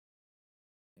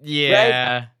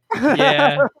 Yeah. Right?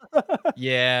 Yeah.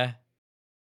 Yeah.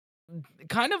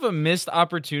 Kind of a missed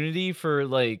opportunity for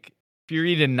like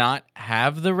Fury to not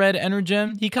have the red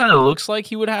Energem. He kind of looks like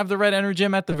he would have the red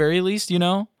Energem at the very least, you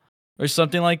know? Or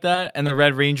something like that. And the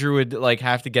Red Ranger would like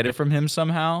have to get it from him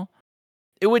somehow.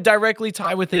 It would directly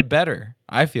tie with it better,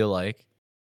 I feel like.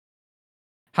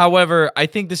 However, I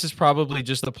think this is probably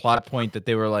just the plot point that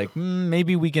they were like,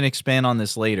 maybe we can expand on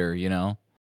this later, you know?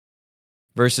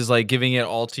 Versus like giving it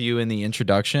all to you in the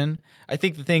introduction. I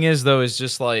think the thing is, though, is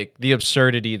just like the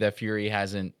absurdity that Fury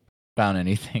hasn't found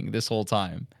anything this whole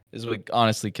time is what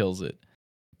honestly kills it.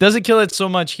 Doesn't kill it so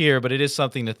much here, but it is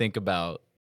something to think about.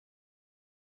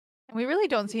 We really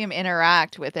don't see him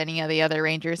interact with any of the other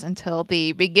Rangers until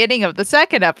the beginning of the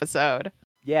second episode.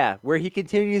 Yeah, where he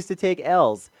continues to take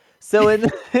L's. So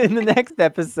in in the next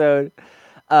episode,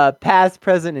 Past,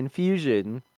 Present, and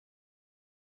Fusion,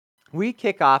 we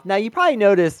kick off. Now, you probably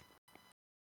noticed,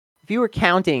 if you were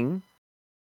counting,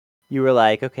 you were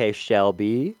like, okay,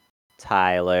 Shelby,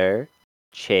 Tyler,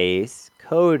 Chase,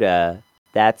 Coda.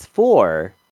 That's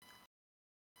 4.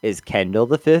 Is Kendall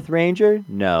the 5th Ranger?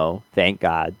 No, thank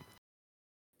God.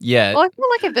 Yeah. Well, I feel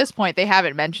like at this point they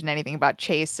haven't mentioned anything about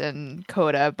Chase and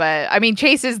Coda, but I mean,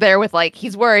 Chase is there with like,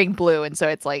 he's wearing blue, and so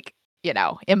it's like, you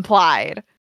know, implied.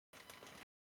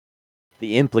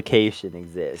 The implication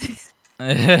exists.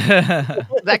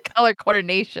 That color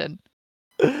coordination.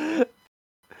 It's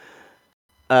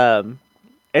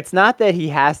not that he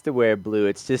has to wear blue,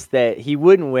 it's just that he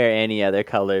wouldn't wear any other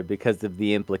color because of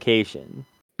the implication.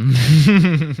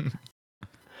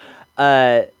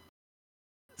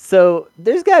 So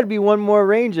there's got to be one more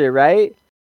Ranger, right?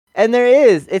 And there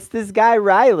is. It's this guy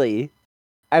Riley,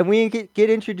 and we get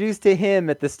introduced to him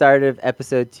at the start of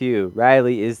episode 2.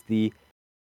 Riley is the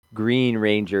Green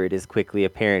Ranger. It is quickly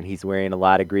apparent he's wearing a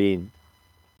lot of green.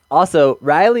 Also,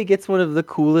 Riley gets one of the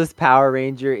coolest Power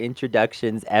Ranger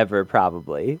introductions ever,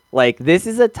 probably. Like, this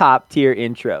is a top tier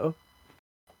intro.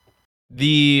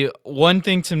 The one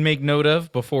thing to make note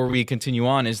of before we continue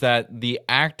on is that the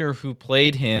actor who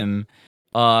played him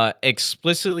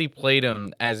explicitly played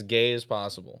him as gay as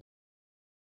possible.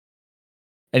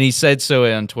 And he said so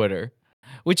on Twitter,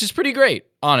 which is pretty great,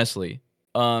 honestly.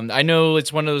 I know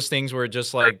it's one of those things where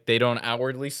just like they don't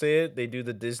outwardly say it, they do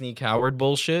the Disney coward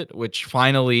bullshit, which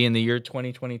finally in the year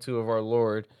 2022 of our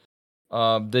Lord,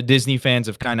 the Disney fans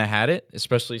have kind of had it,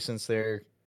 especially since the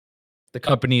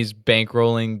company's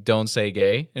bankrolling "Don't Say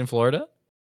Gay" in Florida.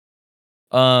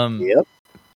 Yep.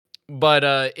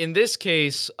 But in this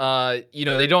case,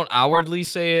 they don't outwardly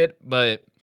say it, but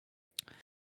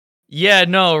yeah,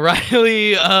 no,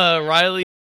 Riley,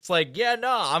 it's like, yeah,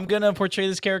 no, I'm gonna portray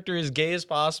this character as gay as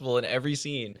possible in every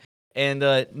scene, and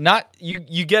not you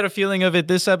get a feeling of it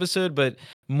this episode, but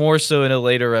more so in a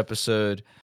later episode,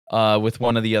 with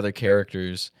one of the other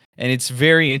characters, and it's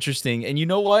very interesting. And you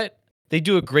know what? They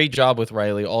do a great job with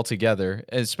Riley altogether,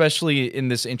 especially in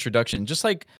this introduction. Just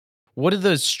like one of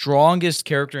the strongest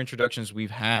character introductions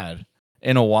we've had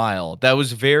in a while. That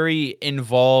was very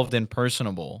involved and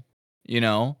personable, you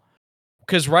know?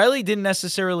 Because Riley didn't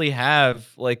necessarily have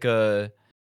Riley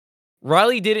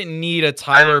didn't need a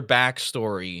Tyler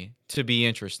backstory to be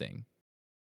interesting.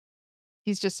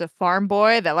 He's just a farm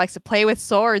boy that likes to play with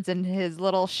swords in his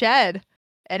little shed,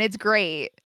 and it's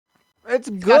great. It's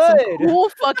He's got some good. cool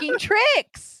fucking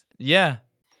tricks. Yeah.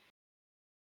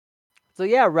 So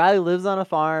yeah, Riley lives on a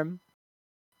farm,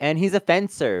 and he's a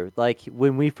fencer. Like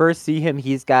when we first see him,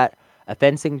 he's got a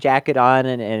fencing jacket on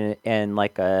and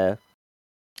like a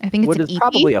I think it's what an is EP.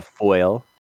 probably a foil,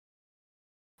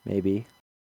 maybe.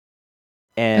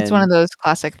 And It's one of those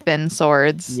classic thin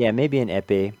swords. yeah, maybe an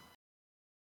epi,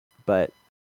 but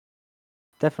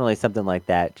definitely something like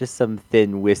that. Just some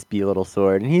thin, wispy little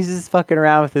sword, and he's just fucking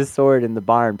around with his sword in the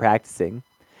barn practicing.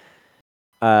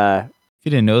 If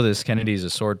you didn't know this, Kennedy's a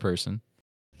sword person.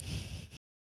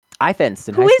 I fenced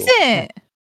in Who high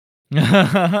school.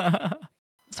 isn't?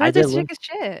 Swords did are look- sick as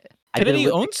shit. I did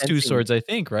Kennedy Olympic owns two fencing. swords, I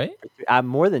think, right? I'm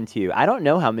more than two. I don't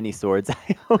know how many swords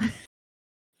I own.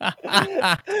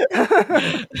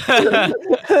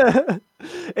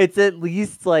 It's at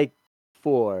least like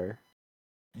 4.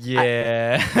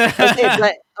 Yeah.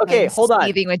 Okay, I'm hold on.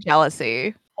 seething with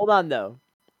jealousy. Hold on though.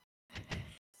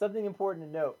 Something important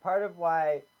to note. Part of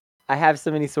why I have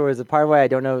so many swords, and part of why I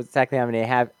don't know exactly how many I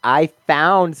have, I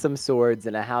found some swords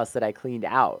in a house that I cleaned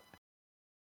out.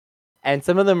 And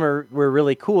some of them were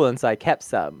really cool, and so I kept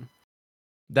some.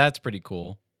 That's pretty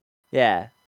cool. Yeah.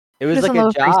 It was Who like doesn't a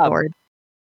love a free job sword?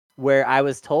 where I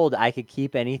was told I could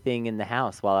keep anything in the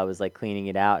house while I was like cleaning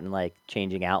it out and like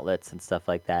changing outlets and stuff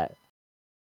like that.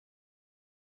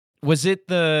 Was it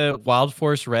the Wild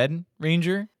Force Red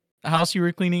Ranger house you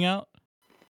were cleaning out?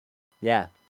 Yeah.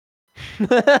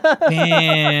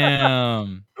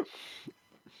 Damn.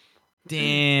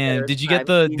 Damn. Did you get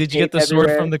the sword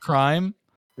everywhere. from the crime?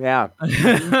 Yeah.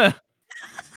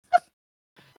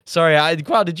 Sorry,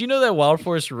 Wow, did you know that Wild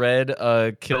Force Red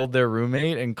killed their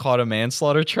roommate and caught a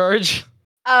manslaughter charge?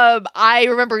 I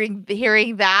remember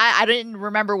hearing that. I didn't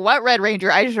remember what Red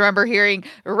Ranger. I just remember hearing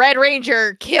Red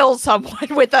Ranger kill someone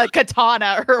with a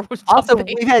katana or something. Also,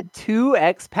 we've had 2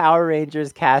 ex-Power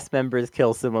Rangers cast members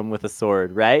kill someone with a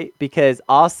sword, right? Because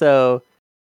also,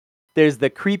 there's the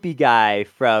creepy guy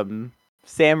from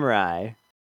Samurai.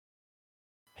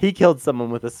 He killed someone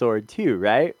with a sword too,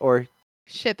 right? Or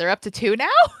Shit, they're up to 2 now?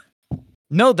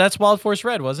 No, that's Wild Force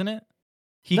Red, wasn't it?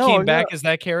 He No, came back no. as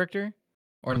that character?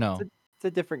 Or no? It's a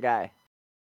different guy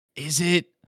Is it?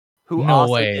 who No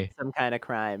also way. did some kind of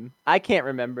crime. I can't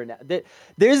remember now.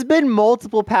 There's been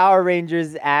multiple Power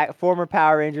Rangers former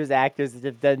Power Rangers actors that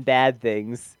have done bad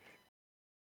things.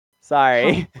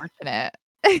 Sorry. Unfortunate.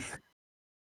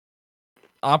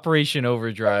 Operation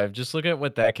Overdrive. Just look at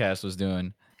what that cast was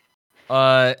doing.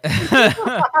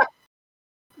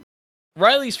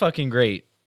 Riley's fucking great.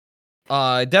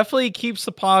 Definitely keeps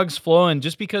the pogs flowing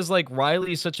just because like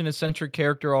Riley is such an eccentric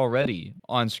character already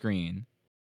on screen.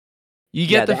 You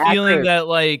get Yeah, the the feeling actor- that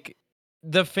like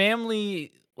the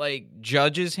family like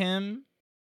judges him,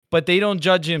 but they don't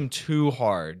judge him too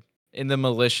hard in the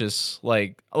malicious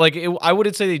I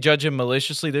wouldn't say they judge him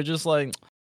maliciously. They're just like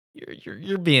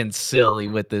you're being silly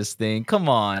with this thing. Come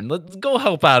on, let's go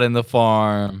help out in the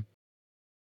farm.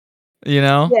 You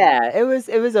know? Yeah, it was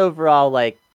overall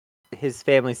like his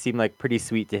family seemed like pretty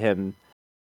sweet to him.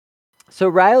 So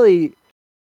Riley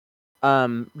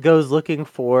goes looking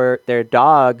for their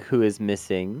dog who is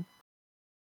missing.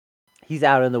 He's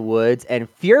out in the woods and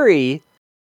Fury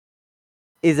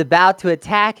is about to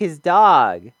attack his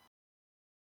dog.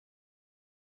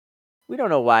 We don't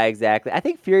know why exactly. I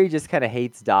think Fury just kind of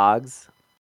hates dogs.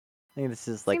 I think this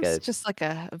is Seems just like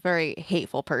a very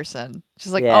hateful person.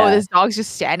 Just like, oh, yeah, this dog's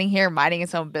just standing here minding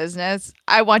its own business.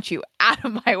 I want you out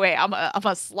of my way. I'm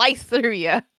a slice through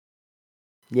you.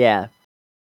 yeah.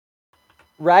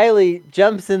 Riley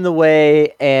jumps in the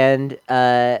way and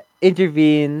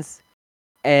intervenes.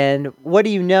 And what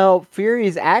do you know? Fury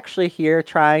is actually here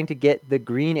trying to get the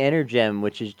green energem,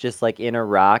 which is just like in a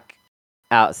rock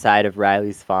outside of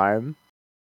Riley's farm.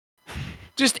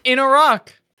 Just in a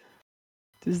rock.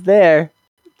 Just there.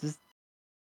 Just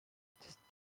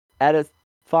at a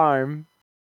farm.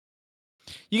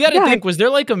 You got to Yeah. think, was there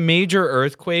like a major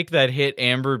earthquake that hit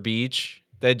Amber Beach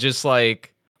that just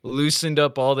like loosened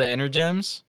up all the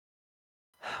energems?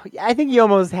 I think you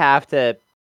almost have to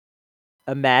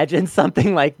imagine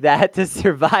something like that to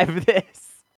survive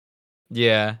this.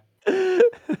 Yeah.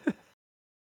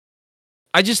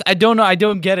 I don't know. I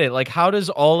don't get it. Like, how does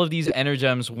all of these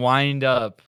energems wind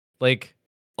up like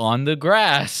on the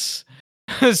grass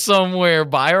somewhere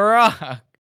by a rock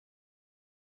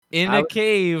in a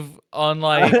cave on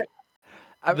like the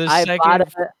I bought second,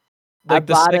 a I like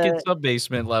the bought second a sub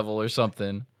basement level or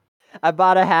something? I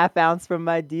bought a half ounce from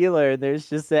my dealer. And there's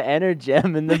just an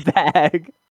energem in the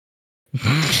bag.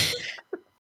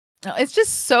 No, it's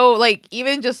just so like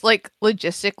even just like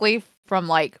logistically from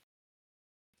like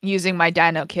using my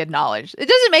Dino Kid knowledge. It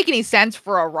doesn't make any sense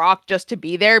for a rock just to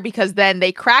be there because then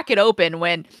they crack it open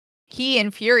when he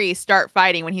and Fury start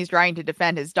fighting when he's trying to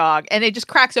defend his dog and it just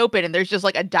cracks open and there's just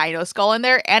like a dino skull in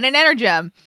there and an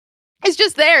energem. It's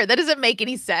just there. That doesn't make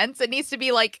any sense. It needs to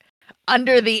be like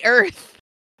under the earth.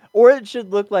 Or it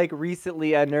should look like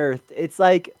recently unearthed. It's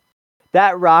like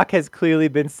that rock has clearly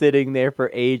been sitting there for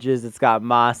ages. It's got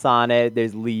moss on it.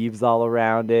 There's leaves all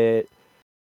around it.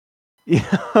 You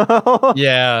know?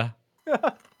 Yeah.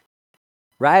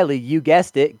 Riley, you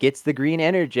guessed it, gets the green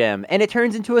energem. And it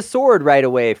turns into a sword right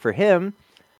away for him.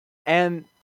 And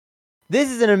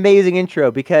this is an amazing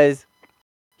intro because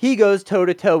he goes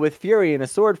toe-to-toe with Fury in a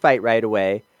sword fight right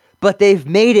away. But they've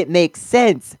made it make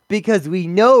sense because we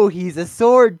know he's a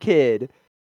sword kid.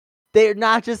 They're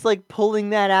not just like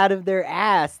pulling that out of their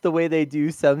ass the way they do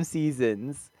some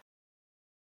seasons.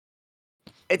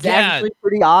 It's actually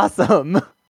pretty awesome.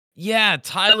 Yeah,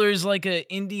 Tyler's like a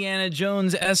Indiana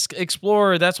Jones-esque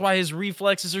explorer. That's why his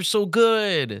reflexes are so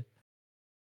good.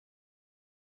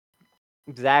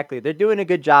 Exactly. They're doing a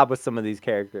good job with some of these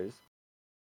characters.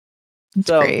 It's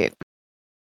great.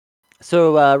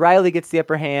 So Riley gets the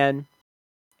upper hand,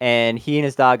 and he and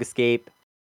his dog escape.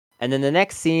 And then the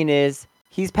next scene is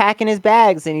he's packing his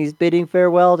bags, and he's bidding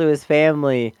farewell to his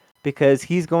family because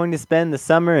he's going to spend the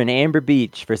summer in Amber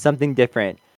Beach for something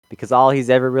different because all he's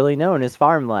ever really known is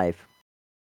farm life.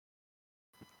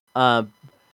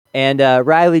 And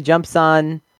Riley jumps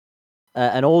on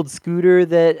an old scooter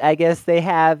that I guess they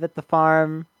have at the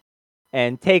farm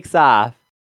and takes off.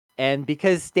 And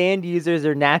because stand users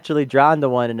are naturally drawn to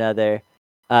one another,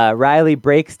 Riley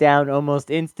breaks down almost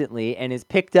instantly and is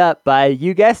picked up by,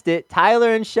 you guessed it,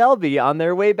 Tyler and Shelby on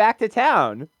their way back to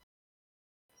town.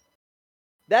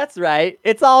 That's right.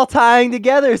 It's all tying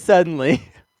together suddenly.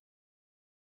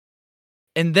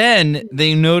 And then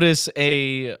they notice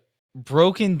a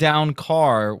broken down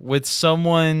car with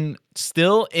someone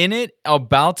still in it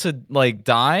about to like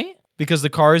die because the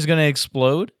car is going to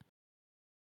explode.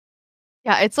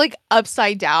 Yeah, it's like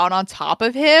upside down on top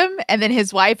of him. And then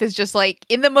his wife is just like,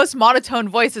 in the most monotone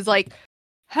voice, is like,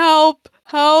 help,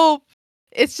 help.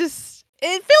 It's just,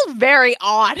 it feels very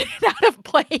odd and out of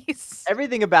place.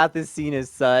 Everything about this scene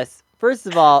is sus. First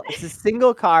of all, it's a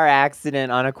single car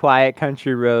accident on a quiet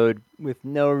country road with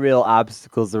no real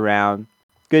obstacles around.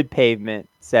 Good pavement,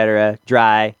 etc.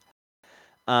 Dry.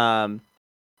 And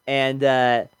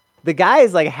the guy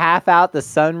is like half out the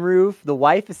sunroof. The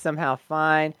wife is somehow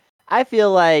fine. I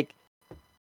feel like,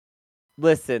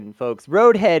 listen, folks,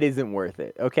 Roadhead isn't worth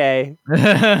it, okay?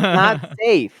 Not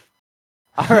safe.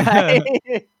 All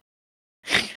right?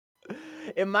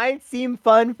 It might seem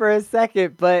fun for a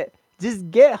second, but just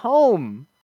get home.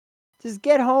 Just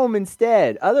get home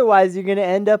instead. Otherwise, you're going to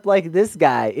end up like this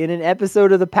guy in an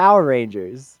episode of the Power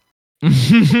Rangers.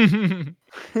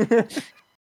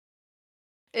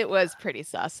 It was pretty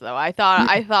sus though. I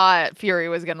thought Fury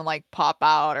was gonna like pop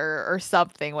out or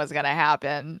something was gonna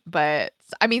happen. But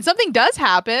I mean something does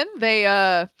happen.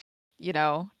 They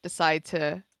decide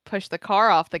to push the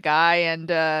car off the guy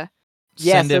and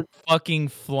Send it fucking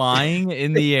flying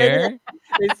in the air.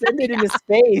 They send it into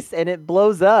space and it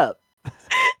blows up.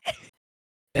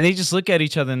 And they just look at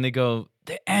each other and they go,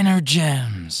 the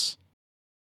energems.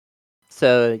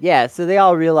 So they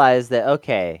all realize that,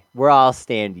 okay, we're all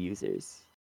stand users.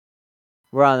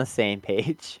 We're on the same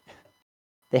page.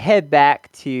 they head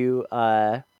back to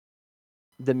the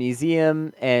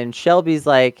museum, and Shelby's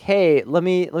like, "Hey, let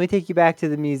me take you back to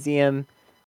the museum,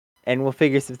 and we'll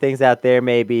figure some things out there,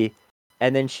 maybe."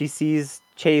 And then she sees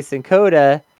Chase and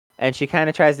Coda, and she kind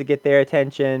of tries to get their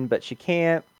attention, but she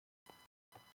can't.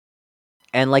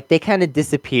 And like they kind of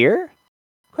disappear?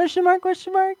 Question mark?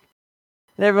 Question mark?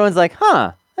 And everyone's like,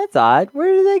 "Huh, that's odd.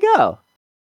 Where did they go?"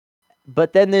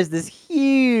 But then there's this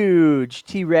huge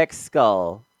T-Rex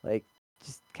skull, like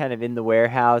just kind of in the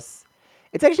warehouse.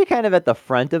 It's actually kind of at the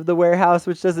front of the warehouse,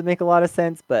 which doesn't make a lot of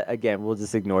sense, but again, we'll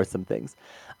just ignore some things.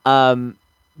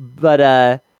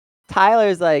 But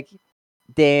Tyler's like,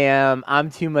 "Damn, I'm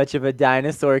too much of a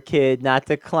dinosaur kid not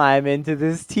to climb into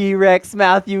this T-Rex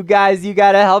mouth. You guys, you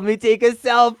gotta help me take a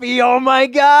selfie. Oh my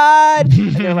god!"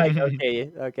 And they're like,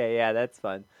 okay, yeah, that's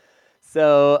fun.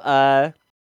 So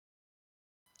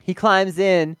he climbs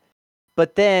in,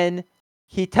 but then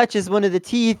he touches one of the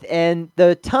teeth, and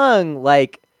the tongue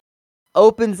like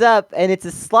opens up, and it's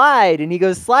a slide, and he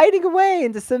goes sliding away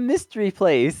into some mystery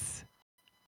place.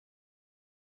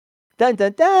 Dun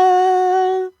dun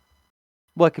dun!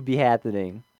 What could be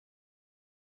happening?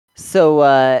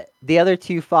 So the other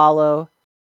two follow,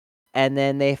 and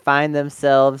then they find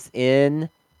themselves in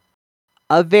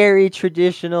a very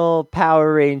traditional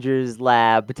Power Rangers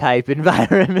lab type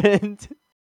environment.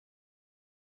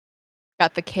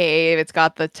 Got the cave, it's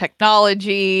got the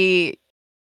technology,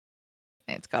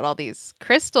 it's got all these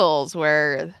crystals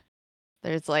where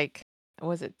there's like,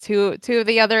 was it two of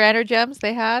the other energems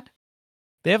they had?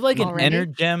 They have like an Already?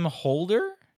 energem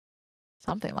holder,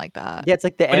 Something like that. Yeah, it's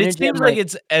like the but it energy. seems like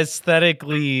it's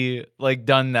aesthetically like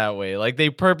done that way. Like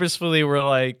they purposefully were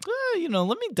like,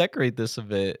 let me decorate this a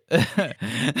bit.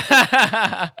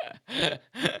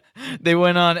 They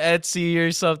went on Etsy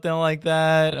or something like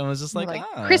that and was just They're like,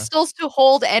 like crystals to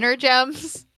hold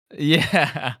energems.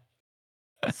 yeah.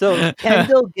 So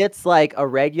Kendall gets like a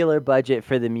regular budget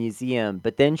for the museum,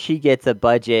 but then she gets a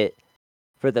budget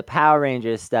for the Power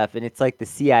Rangers stuff, and it's like the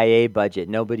CIA budget.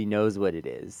 Nobody knows what it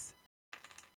is.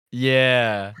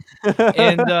 Yeah.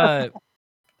 And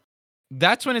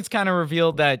that's when it's kind of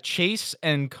revealed that Chase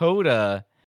and Coda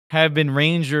have been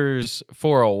Rangers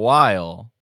for a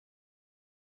while.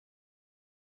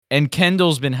 And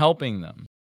Kendall's been helping them.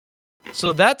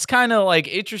 So that's kind of like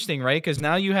interesting, right? Because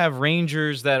now you have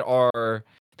Rangers that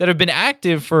have been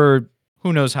active for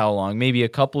who knows how long, maybe a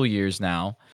couple years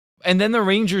now. And then the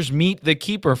Rangers meet the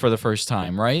Keeper for the first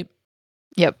time, right?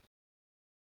 Yep.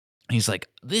 He's like,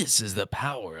 "This is the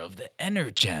power of the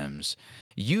Energems.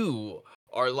 You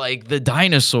are like the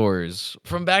dinosaurs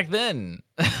from back then."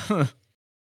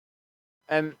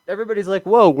 And everybody's like,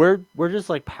 "Whoa, we're just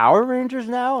like Power Rangers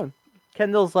now?" And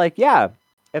Kendall's like, "Yeah,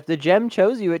 if the gem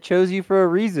chose you, it chose you for a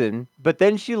reason." But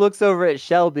then she looks over at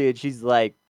Shelby and she's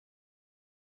like,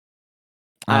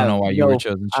 I don't know why you were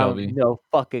chosen, I have Shelby. no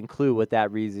fucking clue what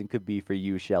that reason could be for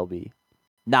you, Shelby.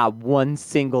 Not one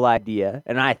single idea,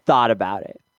 and I thought about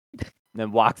it." And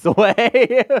then walks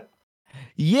away.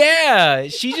 Yeah,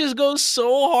 she just goes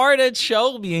so hard at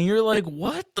Shelby, and you're like,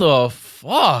 what the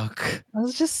fuck? It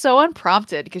was just so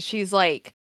unprompted because she's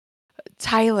like,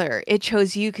 "Tyler, it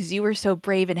chose you because you were so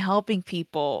brave in helping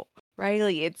people.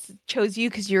 Riley, it chose you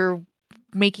because you're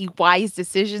making wise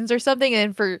decisions or something."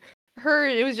 And for her,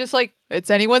 it was just like, it's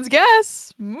anyone's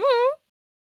guess. And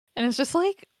it's just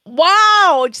like,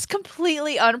 wow, just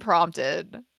completely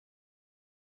unprompted.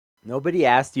 Nobody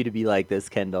asked you to be like this,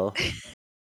 Kendall.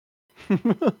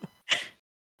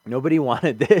 Nobody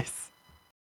wanted this.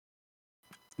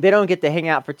 They don't get to hang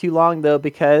out for too long, though,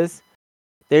 because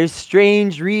there's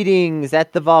strange readings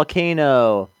at the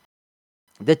volcano.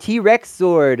 The T-Rex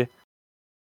sword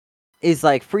is,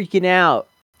 like, freaking out.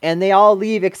 And they all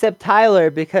leave except Tyler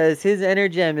because his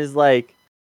energem is, like,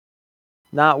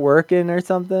 not working or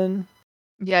something.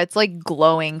 Yeah, it's like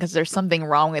glowing because there's something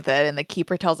wrong with it. And the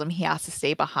keeper tells him he has to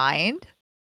stay behind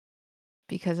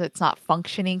because it's not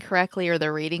functioning correctly or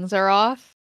the readings are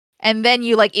off. And then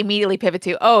you like immediately pivot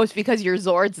to, oh, it's because your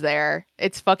Zord's there.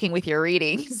 It's fucking with your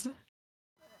readings.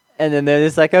 And then they're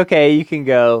just like, okay, you can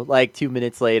go, like, 2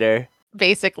 minutes later.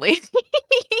 Basically.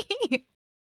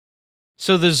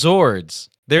 So the Zords,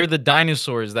 they're the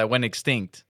dinosaurs that went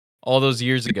extinct all those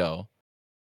years ago.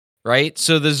 Right?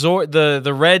 So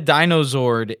the red Dino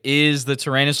Zord is the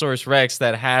Tyrannosaurus Rex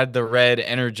that had the red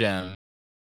Energem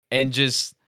and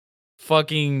just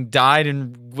fucking died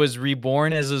and was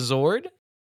reborn as a Zord?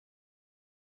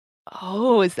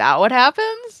 Oh, is that what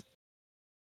happens?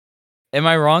 Am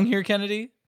I wrong here,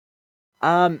 Kennedy?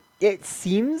 It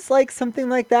seems like something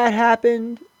like that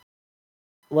happened.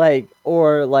 Like,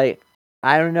 or like,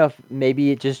 I don't know if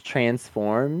maybe it just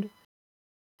transformed.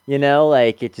 You know,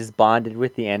 like it just bonded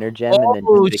with the Energem and then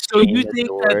Oh, just so you became a think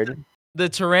that Zord. the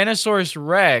Tyrannosaurus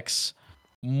Rex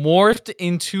morphed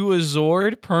into a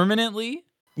Zord permanently?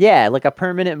 Yeah, like a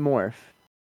permanent morph.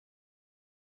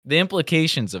 The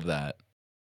implications of that.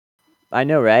 I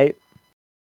know, right?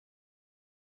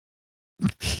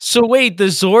 So wait, the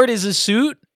Zord is a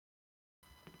suit?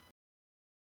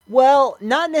 Well,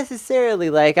 not necessarily.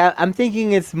 Like I'm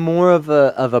thinking it's more of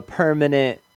a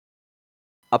permanent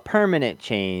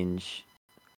change.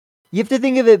 You have to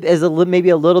think of it as maybe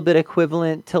a little bit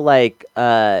equivalent to like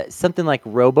something like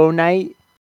Robo Knight,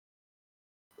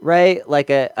 right? Like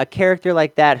a character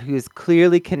like that who's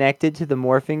clearly connected to the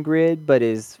morphing grid, but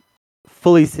is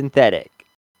fully synthetic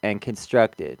and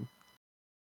constructed.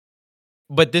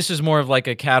 But this is more of like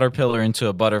a caterpillar into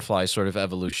a butterfly sort of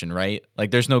evolution, right?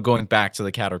 Like there's no going back to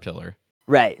the caterpillar.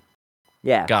 Right.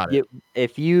 Yeah. Got it.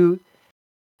 If you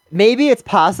maybe it's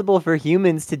possible for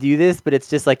humans to do this, but it's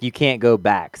just like you can't go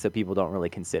back, so people don't really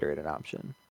consider it an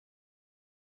option.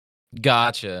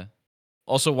 Gotcha.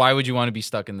 Also, why would you want to be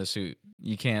stuck in the suit?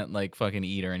 You can't like fucking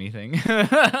eat or anything.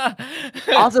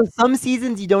 Also, some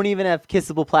seasons you don't even have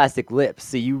kissable plastic lips,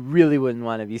 so you really wouldn't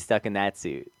want to be stuck in that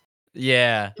suit.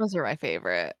 Yeah. Those are my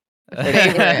favorite.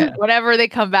 Whenever they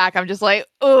come back, I'm just like,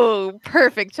 oh,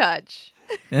 perfect touch.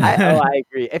 I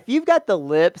agree. If you've got the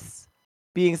lips,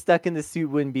 being stuck in the suit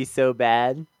wouldn't be so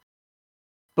bad.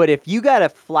 But if you got a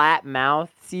flat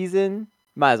mouth season,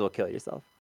 might as well kill yourself.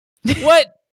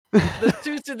 What? The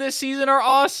suits of this season are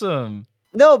awesome.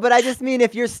 No, but I just mean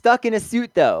if you're stuck in a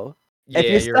suit, though. Yeah, if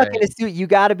you're stuck right. in a suit, you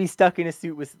got to be stuck in a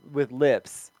suit with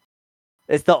lips.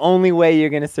 It's the only way you're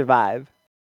going to survive.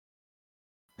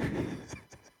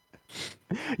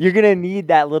 You're going to need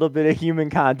that little bit of human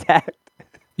contact.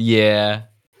 Yeah,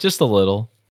 just a little.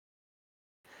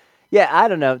 Yeah, I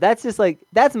don't know. That's just like,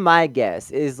 that's my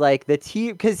guess, is like the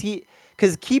team,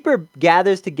 because Keeper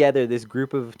gathers together this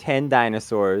group of 10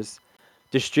 dinosaurs,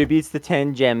 distributes the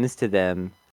 10 gems to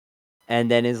them,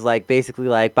 and then is like, basically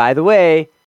like, by the way,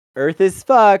 Earth is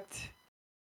fucked.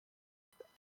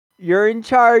 You're in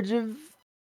charge of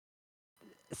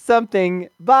something.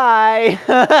 Bye.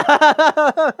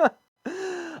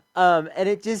 And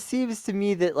it just seems to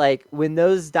me that like when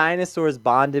those dinosaurs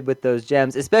bonded with those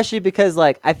gems, especially because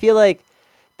like I feel like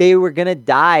they were gonna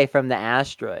die from the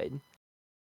asteroid.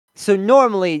 So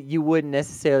normally you wouldn't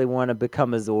necessarily want to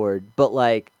become a Zord, but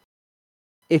like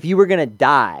if you were gonna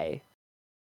die,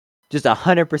 just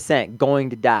 100% going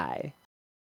to die.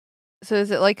 So is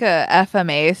it like a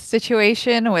FMA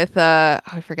situation with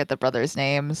I forget the brothers'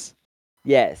 names.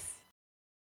 Yes.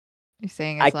 You're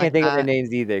saying I it's can't like think of their that.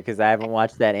 names either because I haven't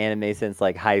watched that anime since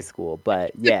like high school.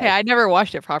 But Okay, yeah, I never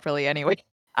watched it properly anyway.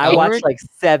 I Elric? watched like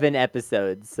 7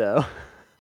 episodes. So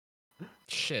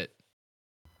Shit.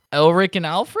 Elric and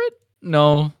Alfred?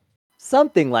 No.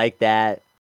 something like that.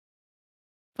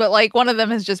 But like one of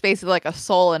them is just basically like a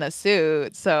soul in a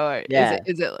suit. So Yeah.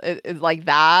 is it like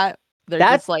that? They're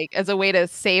That's just like as a way to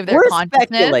save their we're consciousness.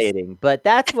 speculating, but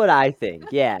that's what I think.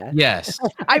 Yeah. Yes.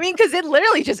 I mean, because it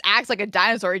literally just acts like a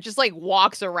dinosaur. It just like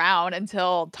walks around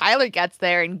until Tyler gets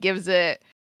there and gives it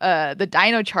the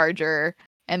Dino Charger,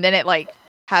 and then it like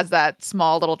has that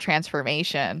small little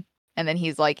transformation, and then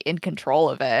he's like in control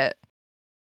of it.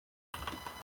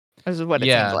 This is what it seems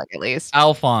Yeah. like, at least.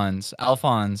 Alphonse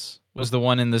was the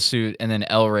one in the suit, and then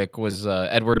Elric was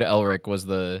Edward Elric was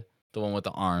the one with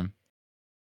the arm.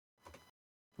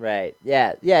 Right.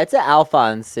 Yeah. Yeah. It's an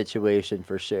Alphonse situation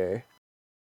for sure.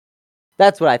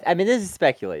 That's what I mean, this is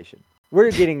speculation.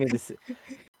 We're getting into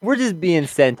we're just being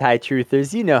Sentai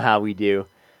truthers. You know how we do.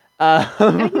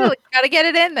 Gotta get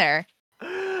it in there.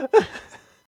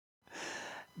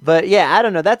 But yeah, I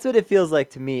don't know. That's what it feels like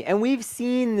to me. And we've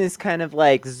seen this kind of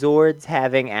like Zords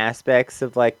having aspects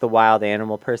of like the wild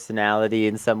animal personality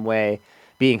in some way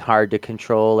being hard to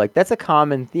control. Like that's a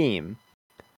common theme.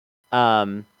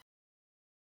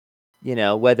 You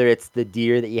know, whether it's the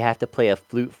deer that you have to play a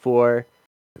flute for,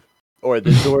 or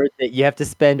the Zord that you have to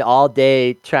spend all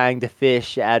day trying to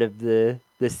fish out of the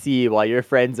sea while your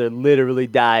friends are literally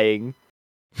dying.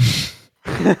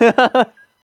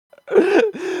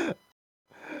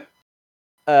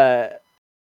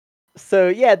 So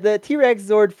yeah, the T-Rex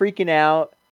Zord freaking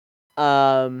out.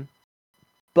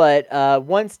 But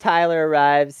once Tyler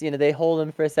arrives, you know, they hold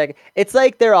him for a second. It's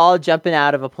like they're all jumping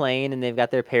out of a plane and they've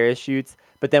got their parachutes.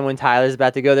 But then when Tyler's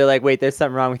about to go, they're like, wait, there's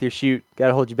something wrong with your chute.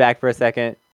 Gotta hold you back for a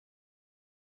second.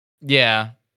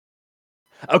 Yeah.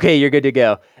 Okay, you're good to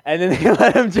go. And then they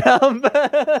let him jump.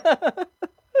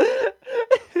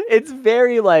 It's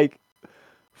very like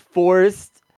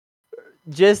forced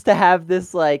just to have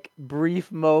this like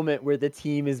brief moment where the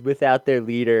team is without their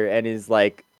leader and is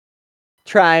like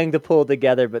trying to pull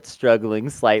together but struggling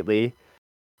slightly.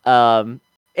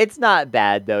 It's not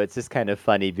bad though. It's just kind of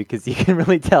funny because you can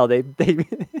really tell they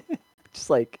just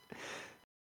like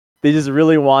they just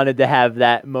really wanted to have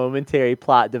that momentary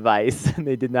plot device and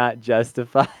they did not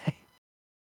justify.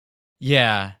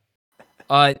 Yeah.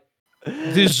 The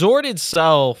Zord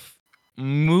itself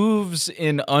moves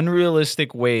in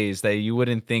unrealistic ways that you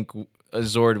wouldn't think a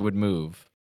Zord would move.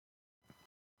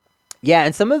 Yeah,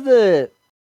 and some of the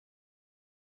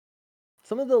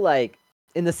like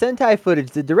in the Sentai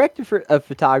footage, the director of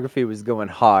photography was going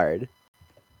hard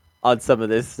on some of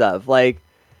this stuff. Like,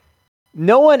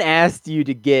 no one asked you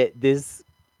to get this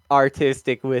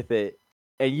artistic with it,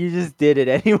 and you just did it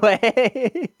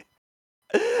anyway.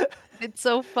 It's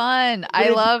so fun. But I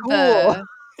it's love cool. the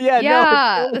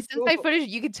Yeah, the it's so Sentai cool. footage.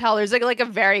 You can tell there's like a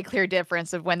very clear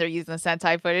difference of when they're using the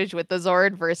Sentai footage with the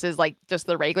Zord versus like just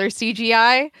the regular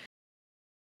CGI.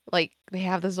 Like they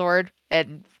have the Zord,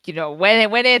 and you know when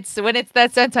it's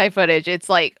that Sentai footage, it's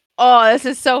like, oh, this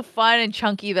is so fun and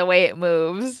chunky the way it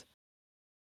moves.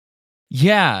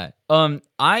 Yeah.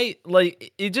 I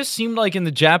like it just seemed like in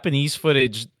the Japanese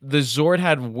footage, the Zord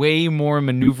had way more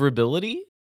maneuverability.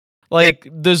 Like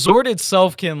the Zord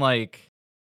itself can like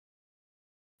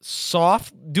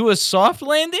do a soft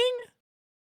landing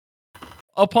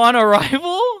upon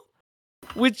arrival,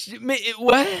 what?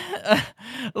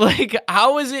 Like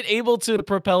how is it able to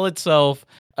propel itself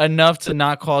enough to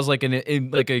not cause like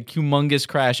like a humongous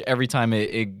crash every time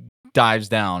it dives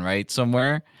down right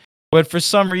somewhere? But for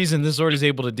some reason, the Zord is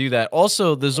able to do that.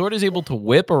 Also, the Zord is able to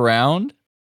whip around,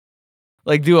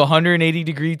 like do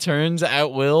 180-degree turns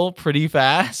at will pretty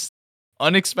fast,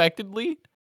 unexpectedly.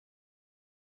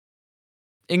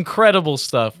 Incredible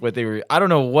stuff. I don't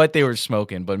know what they were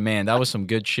smoking, but man, that was some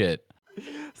good shit.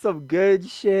 Some good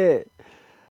shit.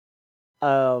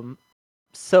 So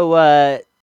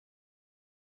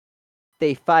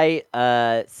they fight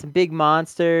some big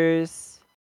monsters,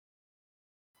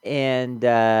 and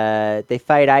they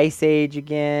fight Ice Age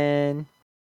again,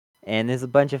 and there's a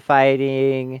bunch of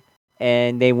fighting,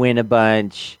 and they win a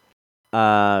bunch.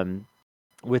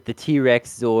 With the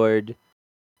T-Rex Zord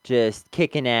just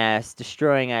kicking ass,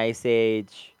 destroying Ice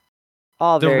Age.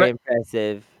 All The very re-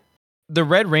 impressive. the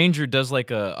Red Ranger does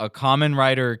like a common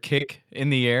rider kick in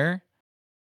the air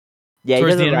Yeah, he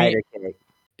towards does the a enemy. rider kick.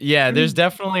 Yeah, there's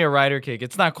definitely a rider kick.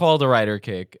 It's not called a rider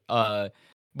kick.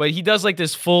 But he does like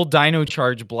this full Dino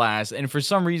charge blast, and for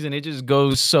some reason it just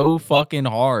goes so fucking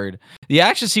hard. The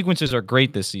action sequences are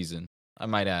great this season, I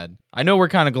might add. I know we're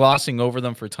kind of glossing over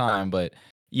them for time, but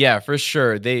yeah, for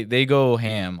sure. They go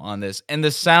ham on this. And the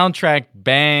soundtrack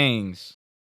bangs.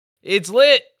 It's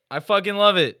lit. I fucking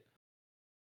love it.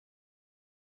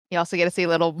 You also get to see a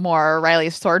little more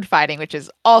Riley's sword fighting, which is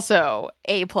also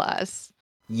A plus.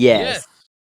 Yes.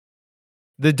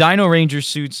 The Dino Ranger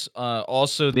suits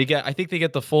also I think they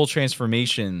get the full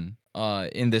transformation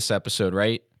in this episode,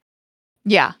 right?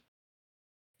 Yeah.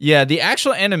 Yeah, the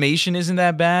actual animation isn't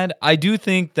that bad. I do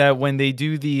think that when they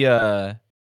do the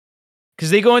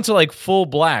cuz they go into like full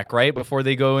black, right? Before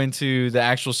they go into the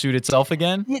actual suit itself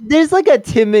again. There's like a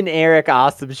Tim and Eric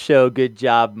Awesome Show good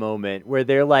job moment where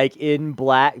they're like in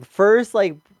black first,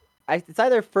 like it's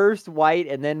either first white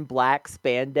and then black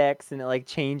spandex, and it like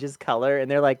changes color,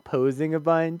 and they're like posing a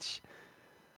bunch.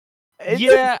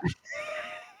 Yeah.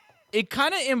 It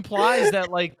kind of implies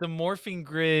that like the morphing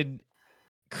grid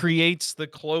creates the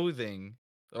clothing,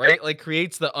 right? Like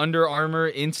creates the Under Armour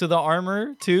into the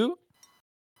armor too.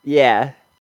 Yeah.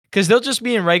 Because they'll just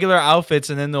be in regular outfits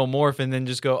and then they'll morph and then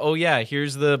just go, oh yeah,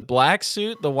 here's the black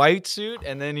suit, the white suit,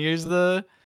 and then here's the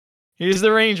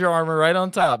Ranger armor right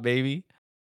on top, baby.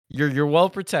 You're well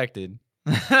protected.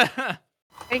 Gotta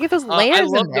get those I layers in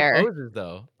love the there. poses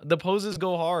though. The poses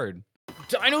go hard.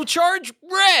 Dino Charge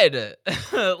Red.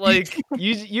 Like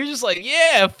you're just like,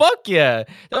 yeah, fuck yeah.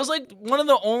 That was like one of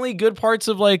the only good parts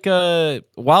of like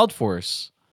Wild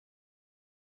Force.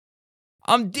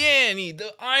 I'm Danny,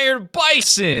 the Iron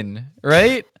Bison,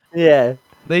 right? Yeah.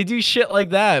 They do shit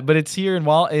like that, but it's here in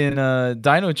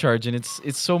Dino Charge, and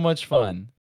it's so much fun.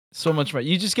 So much fun.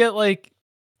 You just get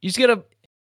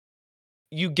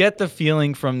you get the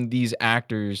feeling from these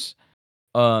actors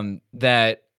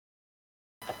that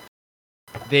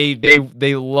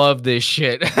they love this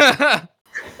shit.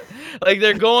 Like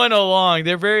they're going along.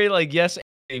 They're very like yes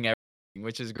everything,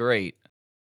 which is great.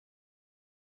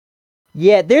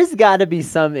 Yeah, there's got to be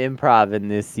some improv in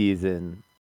this season.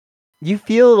 You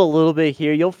feel it a little bit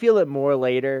here. You'll feel it more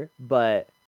later, but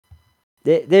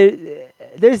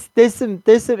there's some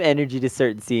energy to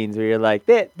certain scenes where you're like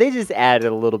they just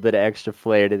added a little bit of extra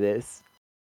flair to this.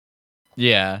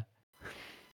 Yeah.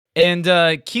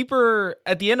 And Keeper,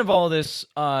 at the end of all this,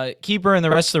 Keeper and the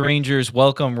rest of the Rangers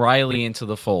welcome Riley into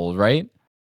the fold, right?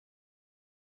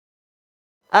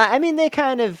 I mean, they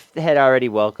kind of had already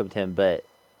welcomed him, but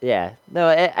yeah, no.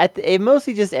 It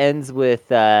mostly just ends with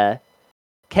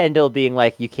Kendall being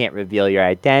like, "You can't reveal your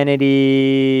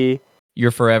identity.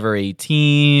 You're forever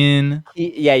 18.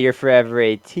 Yeah, you're forever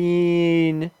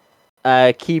 18."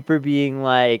 Keeper being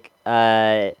like,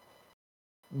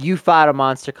 "You fought a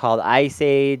monster called Ice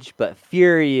Age, but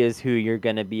Fury is who you're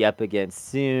gonna be up against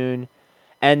soon."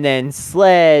 And then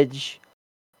Sledge,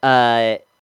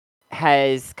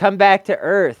 has come back to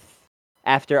Earth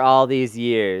after all these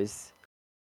years.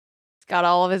 He's got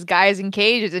all of his guys in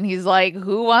cages, and he's like,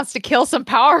 "Who wants to kill some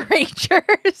Power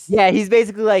Rangers?" Yeah, he's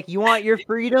basically like, "You want your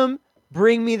freedom?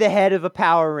 Bring me the head of a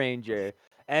Power Ranger."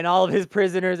 And all of his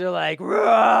prisoners are like,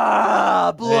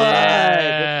 "Rah, blood!"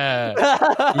 Yeah.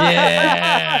 And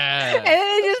Yeah.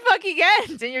 then it just fucking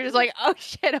ends, and you're just like, "Oh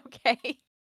shit, okay."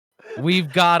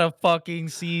 We've got a fucking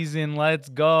season. Let's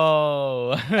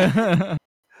go.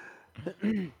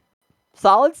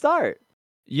 Solid start.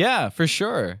 Yeah, for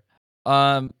sure.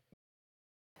 Yeah,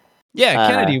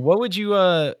 Kennedy, what would you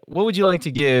like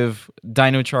to give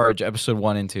Dino Charge episode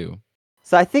 1 and 2?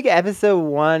 So I think episode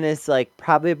 1 is like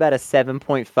probably about a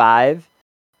 7.5.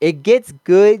 It gets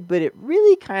good, but it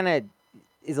really kind of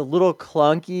is a little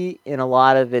clunky in a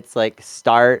lot of its like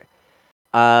start.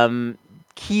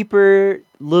 Keeper,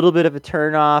 little bit of a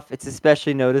turnoff. It's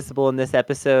especially noticeable in this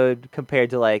episode compared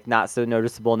to like not so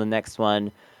noticeable in the next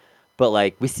one. But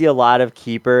like we see a lot of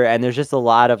Keeper, and there's just a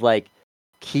lot of like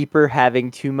Keeper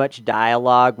having too much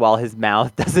dialogue while his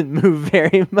mouth doesn't move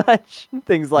very much.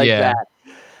 Things like Yeah. that.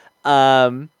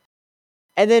 And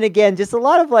then again, just a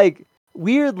lot of like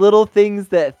weird little things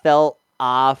that felt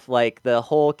off, like the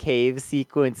whole cave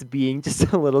sequence being just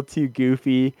a little too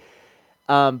goofy.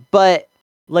 But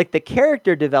like the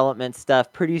character development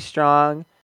stuff, pretty strong.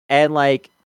 And like,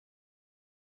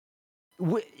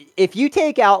 if you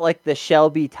take out like the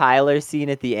Shelby Tyler scene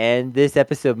at the end, this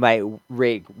episode might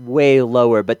rate way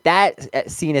lower. But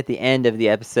that scene at the end of the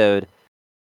episode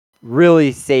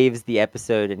really saves the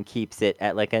episode and keeps it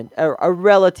at like a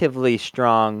relatively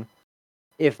strong,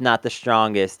 if not the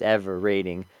strongest ever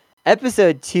rating.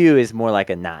 Episode 2 is more like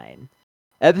a 9.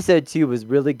 Episode 2 was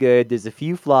really good. There's a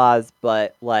few flaws,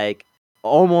 but like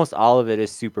almost all of it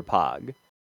is super pog.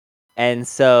 And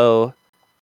so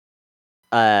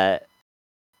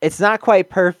it's not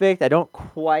quite perfect. I don't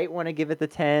quite want to give it the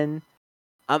 10.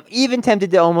 I'm even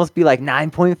tempted to almost be like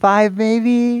 9.5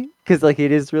 maybe, because like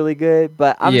it is really good,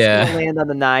 but I'm just gonna land on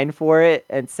the 9 for it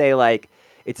and say like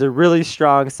it's a really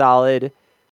strong, solid,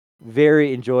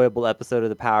 very enjoyable episode of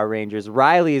the Power Rangers.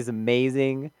 Riley is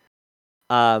amazing.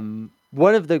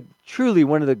 One of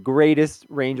the greatest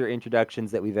Ranger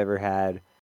introductions that we've ever had.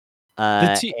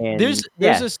 There's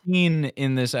a scene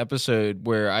in this episode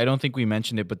where I don't think we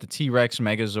mentioned it, but the T-Rex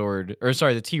Megazord, or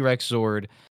sorry, the T-Rex Zord,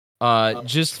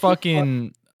 just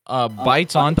fucking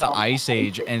bites onto Ice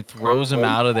Age and throws him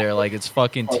out of there like it's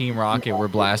fucking Team Rocket. We're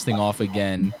blasting off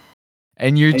again,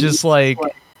 and you're just like,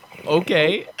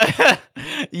 okay,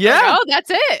 yeah, Oh,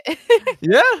 that's it.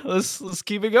 yeah, let's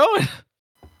keep it going.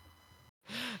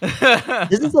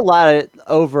 This is a lot of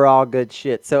overall good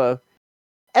shit. So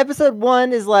episode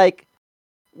 1 is like,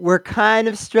 we're kind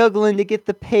of struggling to get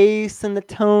the pace and the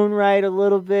tone right a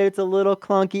little bit. It's a little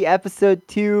clunky. Episode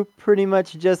 2, pretty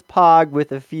much just pog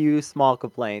with a few small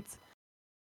complaints.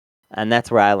 And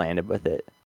that's where I landed with it.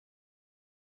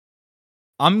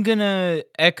 I'm gonna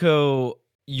echo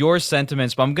your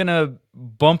sentiments, but I'm gonna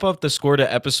bump up the score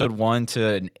to episode 1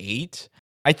 to an 8.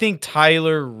 I think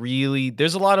Tyler really,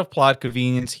 there's a lot of plot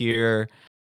convenience here.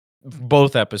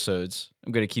 Both episodes.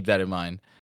 I'm gonna keep that in mind.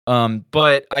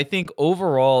 But I think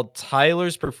overall,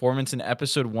 Tyler's performance in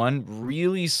episode 1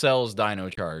 really sells Dino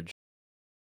Charge.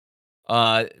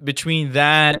 Between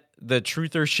that, the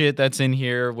truther shit that's in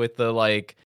here with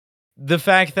the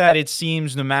fact that it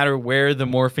seems no matter where the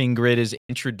morphing grid is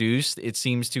introduced, it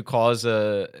seems to cause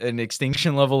an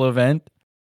extinction level event.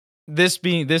 This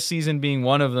season being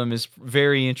one of them is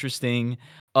very interesting.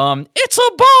 It's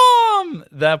a bomb.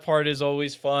 That part is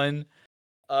always fun.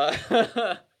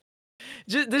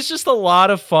 There's just a lot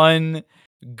of fun,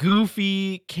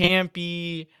 goofy,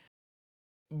 campy,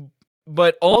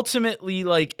 but ultimately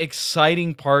like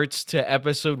exciting parts to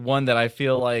episode 1 that I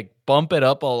feel like bump it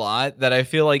up a lot. That I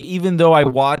feel like even though I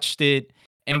watched it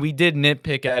and we did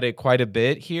nitpick at it quite a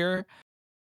bit here,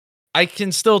 I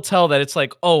can still tell that it's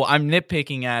like, oh, I'm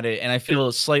nitpicking at it, and I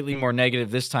feel slightly more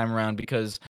negative this time around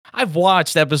because I've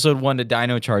watched episode 1 to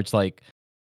Dino Charge like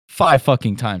 5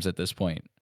 fucking times at this point.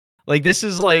 Like this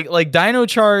is like Dino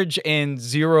Charge and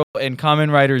Zero and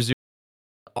Kamen Rider Zero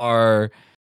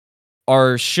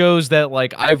are shows that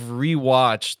like I've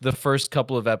rewatched the first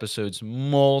couple of episodes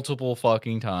multiple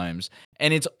fucking times.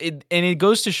 And it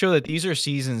goes to show that these are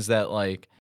seasons that like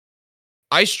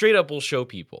I straight up will show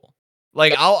people.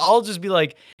 Like I'll just be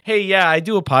like, "Hey, yeah, I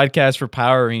do a podcast for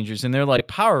Power Rangers." And they're like,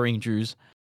 "Power Rangers?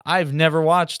 I've never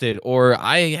watched it, or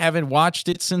I haven't watched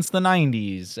it since the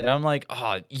 90s." And I'm like,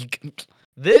 "Oh,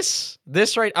 this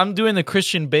right, I'm doing the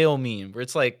Christian Bale meme where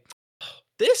it's like,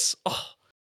 this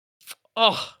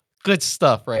oh, good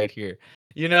stuff right here."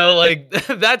 You know, like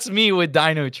that's me with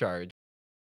Dino Charge.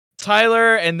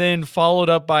 Tyler, and then followed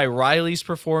up by Riley's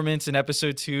performance in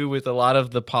episode 2 with a lot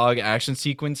of the Pog action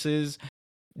sequences.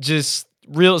 Just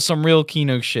some real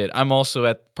Kino shit. I'm also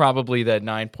at probably that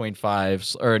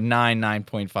 9.5 or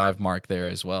 9.5 mark there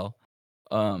as well.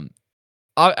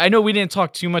 I know we didn't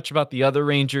talk too much about the other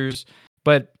Rangers,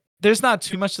 but there's not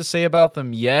too much to say about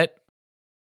them yet.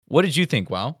 What did you think,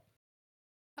 Wow?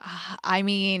 I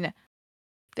mean,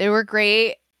 they were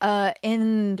great.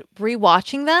 In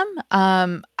rewatching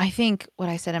them, I think what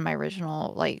I said in my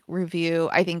original like review,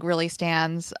 I think really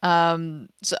stands. So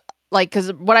like,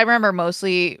 because what I remember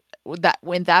mostly that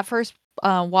when that first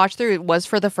watch through was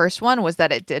for the first one was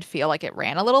that it did feel like it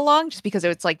ran a little long, just because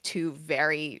it's like two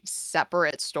very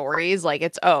separate stories. Like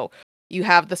it's you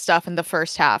have the stuff in the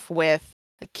first half with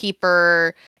the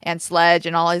Keeper and Sledge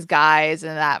and all his guys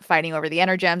and that fighting over the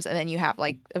Energems, and then you have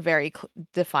like a very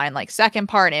defined like second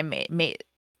part and made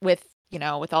with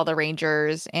with all the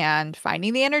Rangers and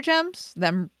finding the Energems,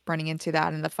 them running into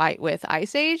that in the fight with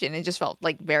Ice Age, and it just felt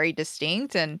like very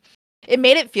distinct, and it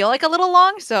made it feel like a little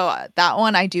long. So that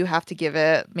one I do have to give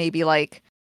it maybe like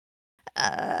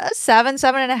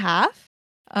 7.5.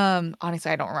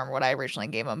 Honestly, I don't remember what I originally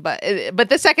gave them, but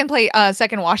the second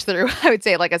watch through, I would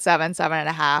say like a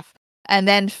 7.5. And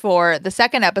then for the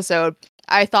second episode,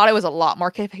 I thought it was a lot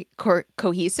more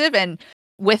cohesive, and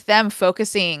with them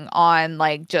focusing on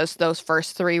like just those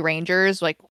first three Rangers,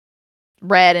 like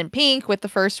red and pink with the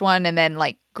first one, and then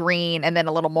like green, and then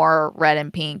a little more red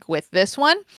and pink with this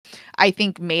one, I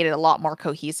think made it a lot more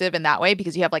cohesive in that way,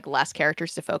 because you have like less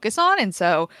characters to focus on. And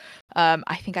so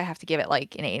I think I have to give it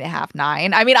like an 8.5,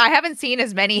 9. I mean, I haven't seen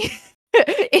as many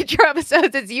intro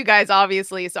episodes as you guys,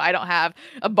 obviously, so I don't have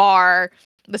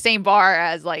the same bar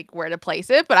as like where to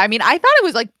place it. But I mean, I thought it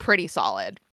was like pretty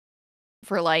solid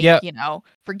for like, Yeah.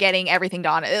 For getting everything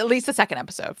done, at least the second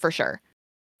episode for sure.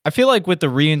 I feel like with the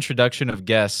reintroduction of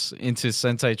guests into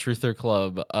Sentai Truther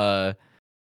Club,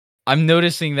 I'm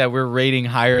noticing that we're rating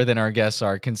higher than our guests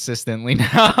are consistently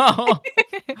now.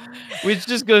 Which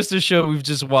just goes to show we've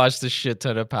just watched a shit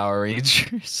ton of Power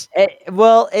Rangers.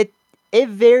 It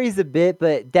varies a bit,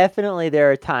 but definitely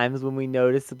there are times when we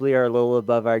noticeably are a little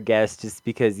above our guests, just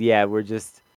because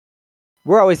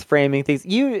we're always framing things.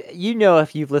 You know,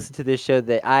 if you've listened to this show,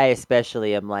 that I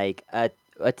especially am like a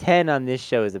 10 on this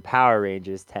show is a Power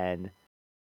Rangers 10.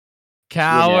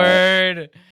 Coward.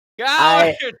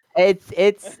 Coward.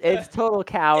 It's total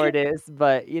cowardice,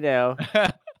 but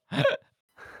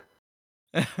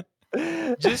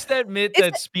just admit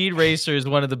that Speed Racer is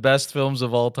one of the best films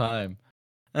of all time.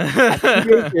 Speed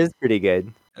Racer is pretty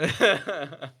good.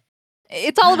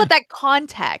 It's all about that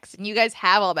context, and you guys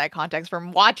have all that context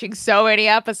from watching so many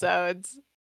episodes.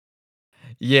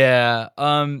 Yeah.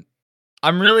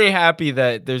 I'm really happy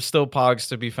that there's still Pogs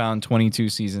to be found 22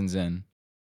 seasons in.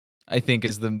 I think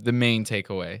is the main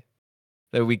takeaway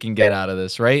that we can get out of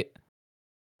this, right?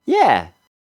 Yeah.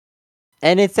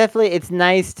 And it's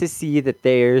nice to see that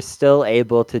they're still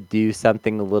able to do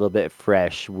something a little bit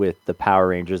fresh with the Power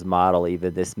Rangers model,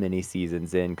 even this many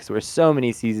seasons in, because we're so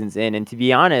many seasons in. And to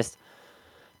be honest,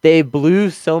 they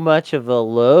blew so much of a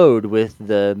load with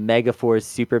the Megaforce,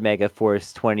 Super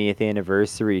Megaforce 20th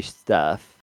anniversary stuff,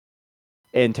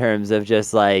 in terms of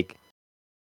just like,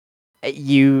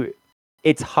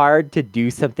 it's hard to do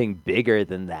something bigger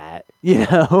than that,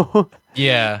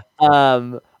 Yeah.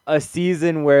 A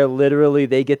season where literally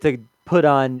they get to put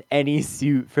on any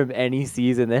suit from any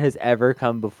season that has ever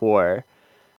come before.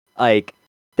 Like,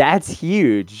 that's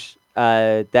huge.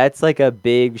 That's like a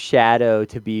big shadow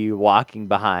to be walking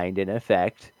behind, in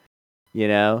effect,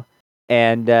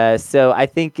 And so I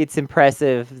think it's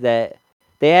impressive that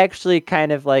they actually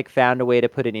kind of like found a way to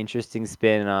put an interesting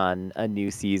spin on a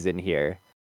new season here.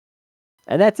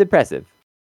 And that's impressive.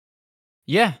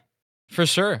 Yeah, for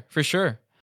sure. For sure.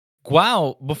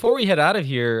 Wow. Before we head out of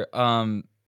here,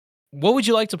 what would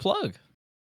you like to plug?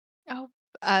 Oh,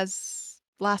 as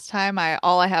last time,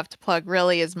 all I have to plug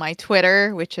really is my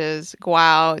Twitter, which is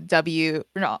Guao W.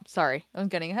 No, sorry, I'm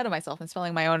getting ahead of myself and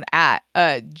spelling my own at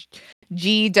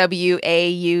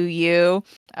GWAUU.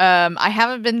 I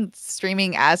haven't been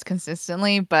streaming as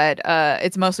consistently, but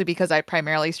it's mostly because I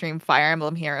primarily stream Fire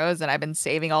Emblem Heroes and I've been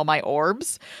saving all my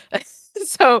orbs.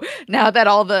 So now that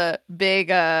all the big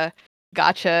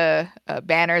gotcha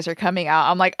banners are coming out,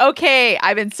 I'm like, okay,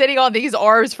 I've been sitting on these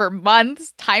orbs for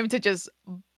months. Time to just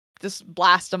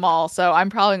blast them all. So I'm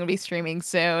probably gonna be streaming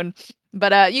soon.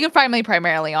 But you can find me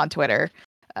primarily on Twitter.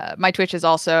 My Twitch is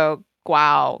also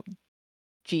Guau,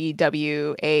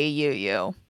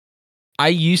 GWAUU. I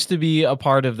used to be a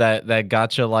part of that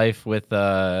gacha life with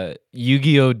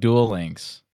Yu-Gi-Oh! Duel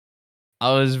Links.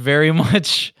 I was very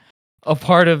much a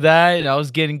part of that, and I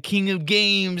was getting King of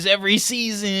Games every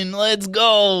season. Let's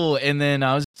go! And then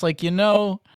I was like,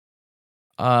 if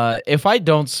I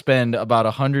don't spend about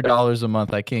 $100 a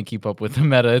month, I can't keep up with the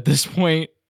meta at this point.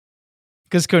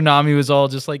 Because Konami was all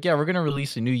just like, yeah, we're gonna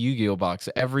release a new Yu-Gi-Oh! Box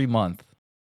every month,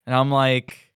 and I'm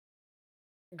like,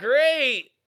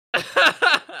 great.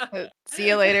 See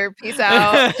you later. Peace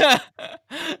out.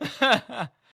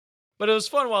 But it was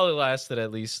fun while it lasted,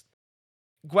 at least.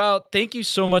 Wow, thank you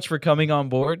so much for coming on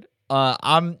board.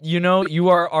 You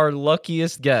are our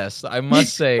luckiest guest, I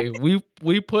must say.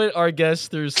 we put our guests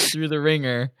through the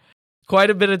ringer quite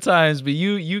a bit of times, but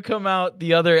you come out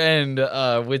the other end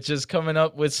with just coming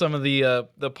up with some of the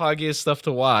poggiest stuff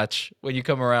to watch when you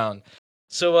come around.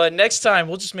 So next time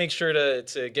we'll just make sure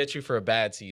to get you for a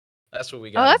bad season. That's what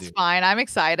we got. Oh, that's fine. I'm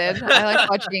excited. I like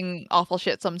watching awful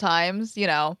shit sometimes.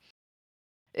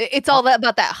 It's all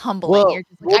about that humbling. Well, You're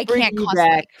just like, we'll I bring can't you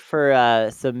constantly. back for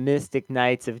some Mystic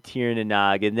Knights of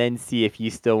Tirnanog, and then see if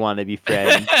you still want to be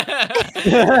friends.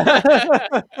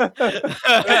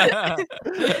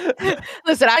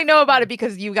 Listen, I know about it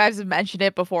because you guys have mentioned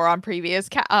it before on previous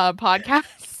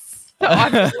podcasts. So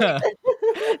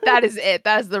that is it.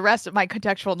 That is the rest of my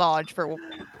contextual knowledge for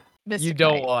Mystic You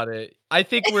don't Knight. want it. I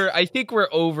think we're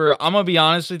over. I'm gonna be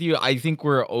honest with you. I think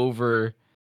we're over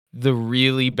the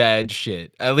really bad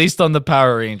shit. At least on the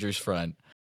Power Rangers front.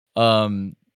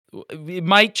 It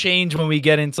might change when we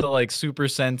get into like Super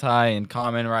Sentai and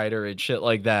Kamen Rider and shit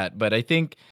like that. But I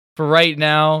think for right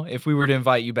now, if we were to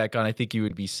invite you back on, I think you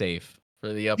would be safe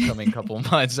for the upcoming couple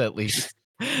months at least.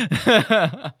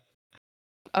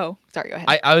 Oh, sorry. Go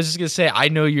ahead. I was just gonna say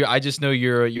I just know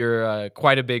you're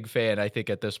quite a big fan. I think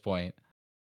at this point.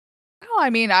 Oh, I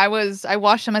mean, I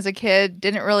watched them as a kid.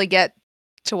 Didn't really get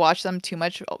to watch them too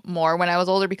much more when I was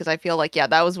older because I feel like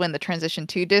that was when the transition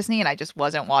to Disney, and I just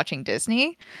wasn't watching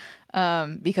Disney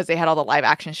because they had all the live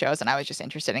action shows, and I was just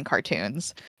interested in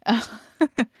cartoons.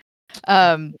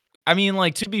 I mean,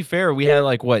 like, to be fair, we had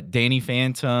like what, Danny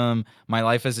Phantom, My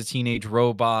Life as a Teenage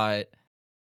Robot.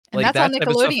 And Like that's on that type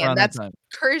of stuff Nickelodeon. around that That's time.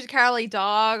 Courage the Cowardly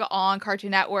Dog on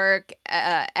Cartoon Network,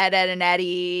 Ed, Ed and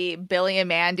Eddie, Billy and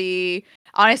Mandy.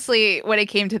 Honestly, when it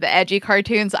came to the edgy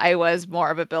cartoons, I was more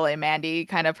of a Billy and Mandy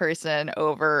kind of person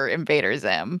over Invader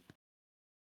Zim.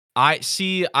 I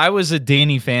was a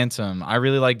Danny Phantom. I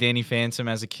really liked Danny Phantom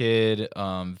as a kid.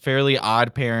 Fairly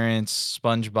Odd Parents,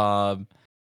 SpongeBob.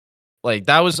 Like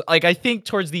that was like, I think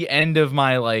towards the end of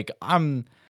my like I'm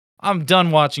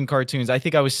done watching cartoons. I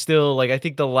think I was still like, I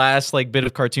think the last like bit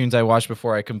of cartoons I watched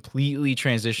before I completely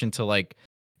transitioned to like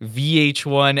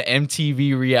VH1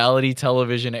 MTV reality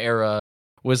television era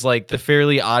was like the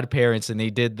Fairly Odd Parents, and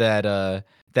they did that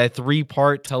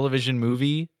 3-part television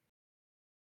movie.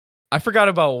 I forgot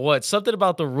about something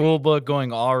about the rule book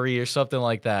going Ari or something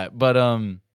like that. But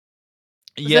Was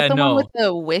yeah, that the one no. with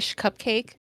the Wish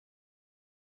cupcake?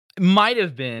 Might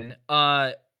have been.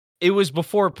 It was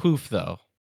before Poof though.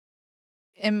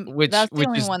 And Which that's the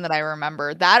only is one that I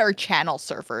remember. That or Channel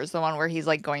Surfers, the one where he's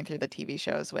like going through the TV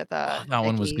shows with that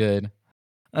one was Nikki. good.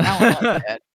 That one was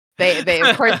good. They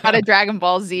of course got a Dragon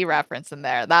Ball Z reference in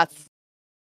there. That's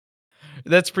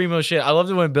primo shit. I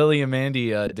loved it when Billy and Mandy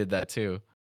did that too.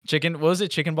 What was it?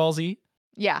 Chicken Ball Z?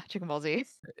 Yeah, Chicken Ball Z.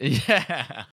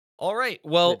 Yeah. All right.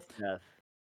 Well, Good stuff.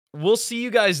 we'll see you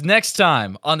guys next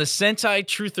time on the Sentai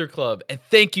Truther Club, and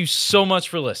thank you so much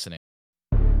for listening.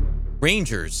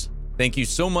 Rangers, thank you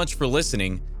so much for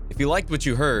listening. If you liked what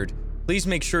you heard, please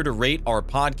make sure to rate our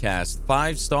podcast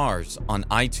 5 stars on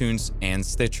iTunes and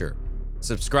Stitcher.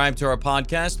 Subscribe to our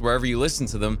podcast wherever you listen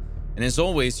to them, and as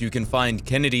always, you can find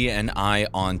Kennedy and I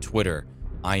on Twitter.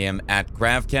 I am at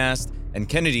Gravcast, and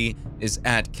Kennedy is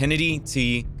at Kennedy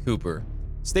T. Cooper.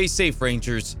 Stay safe,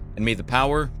 Rangers, and may the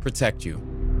power protect you.